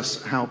will tell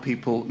us how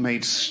people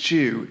made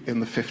stew in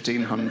the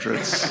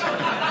 1500s.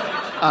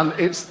 And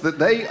it's that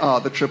they are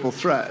the triple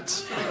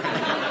threat.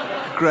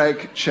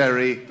 Greg,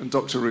 Cherry, and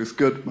Dr. Ruth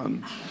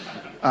Goodman.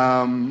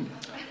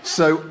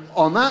 So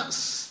on that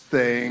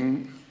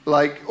thing,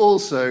 like,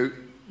 also,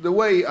 the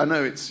way, I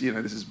know it's, you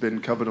know, this has been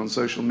covered on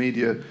social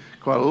media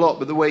quite a lot,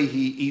 but the way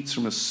he eats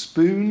from a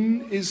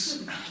spoon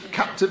is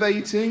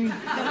captivating.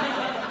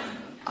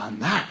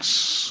 And that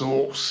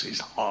sauce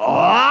is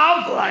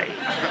lovely.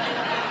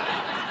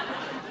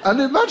 And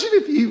imagine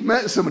if you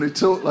met someone who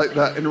talked like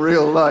that in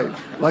real life,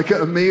 like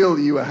at a meal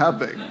you were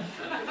having,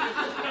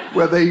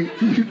 where you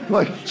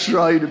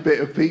tried a bit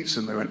of pizza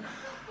and they went,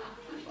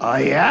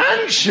 "The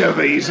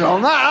anchovies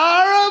on that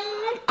are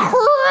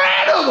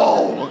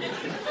incredible!"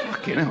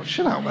 Fucking hell,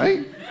 chill out,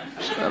 mate.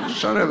 I'm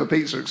just trying to have a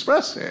Pizza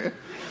Express here.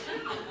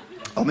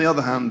 On the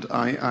other hand,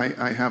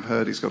 I have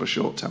heard he's got a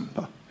short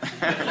temper.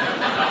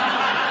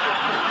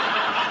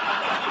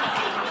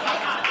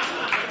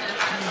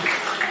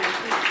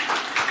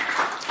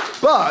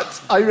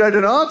 But I read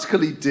an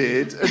article he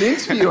did, an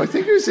interview, I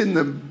think it was in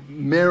the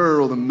Mirror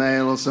or the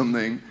Mail or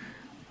something,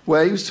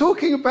 where he was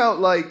talking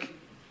about, like,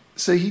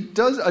 so he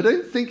does, I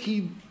don't think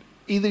he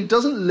either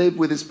doesn't live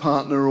with his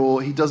partner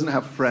or he doesn't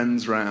have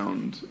friends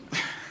round.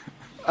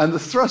 And the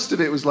thrust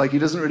of it was like he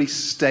doesn't really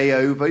stay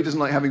over, he doesn't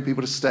like having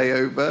people to stay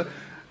over.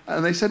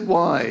 And they said,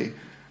 why?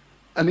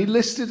 And he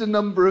listed a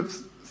number of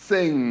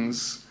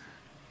things.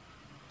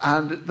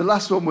 And the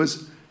last one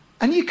was,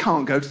 and you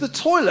can't go to the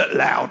toilet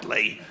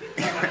loudly.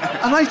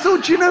 And I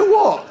thought, you know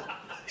what?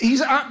 He's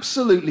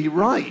absolutely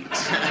right.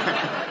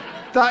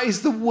 That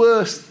is the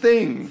worst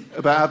thing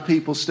about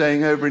people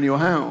staying over in your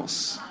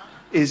house,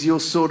 is you're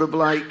sort of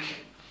like,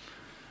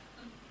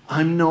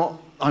 I'm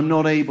not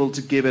able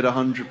to give it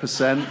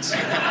 100%.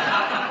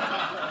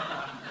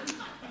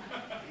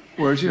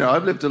 Whereas, you know,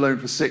 I've lived alone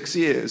for 6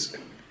 years.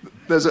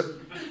 There's a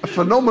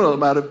phenomenal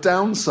amount of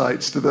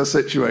downsides to the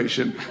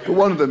situation, but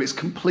one of them is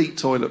complete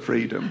toilet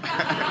freedom.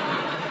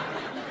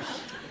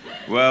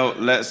 Well,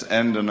 let's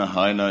end on a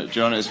high note.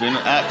 John, it's been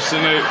an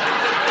absolute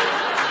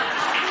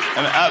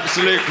An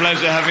absolute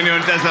pleasure having you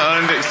on Desert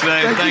Island Dicks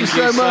today. Thank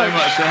you so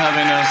much for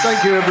having us.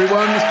 Thank you,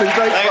 everyone. It's been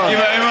great fun. Thank you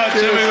very much,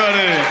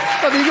 everybody.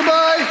 Love you.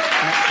 Goodbye.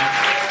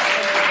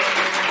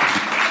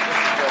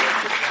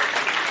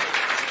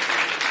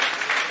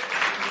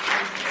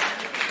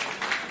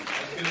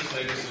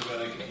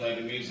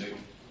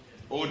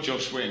 Or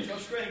Josh Wing.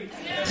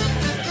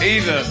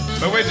 Either,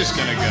 but we're just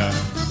going to go.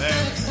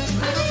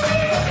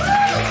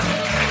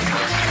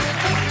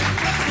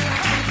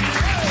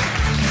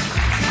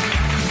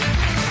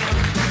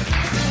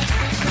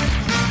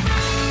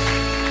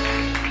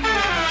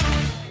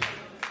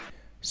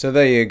 So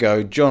there you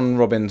go, John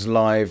Robbins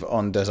live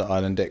on Desert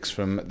Island Dicks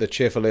from the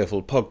Cheerful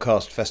Earful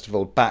Podcast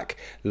Festival back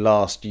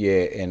last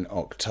year in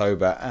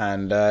October.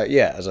 And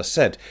as I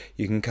said,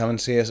 you can come and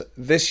see us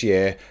this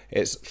year.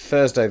 It's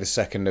Thursday the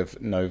 2nd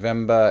of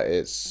November.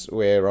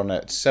 We're on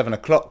at 7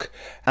 o'clock,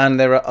 and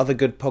there are other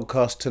good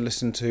podcasts to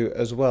listen to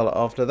as well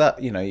after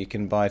that. You know, you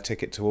can buy a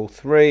ticket to all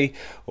three,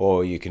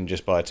 or you can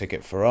just buy a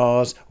ticket for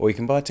ours, or you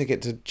can buy a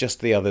ticket to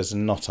just the others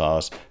and not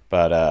ours.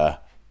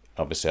 But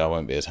obviously I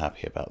won't be as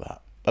happy about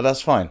that. But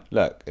that's fine.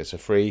 Look, it's a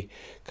free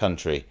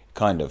country,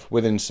 kind of,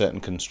 within certain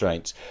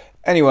constraints.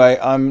 Anyway,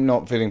 I'm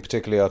not feeling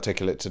particularly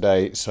articulate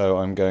today, so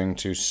I'm going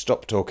to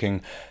stop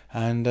talking,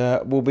 and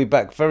we'll be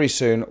back very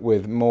soon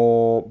with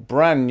more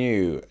brand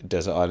new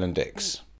Desert Island Dicks.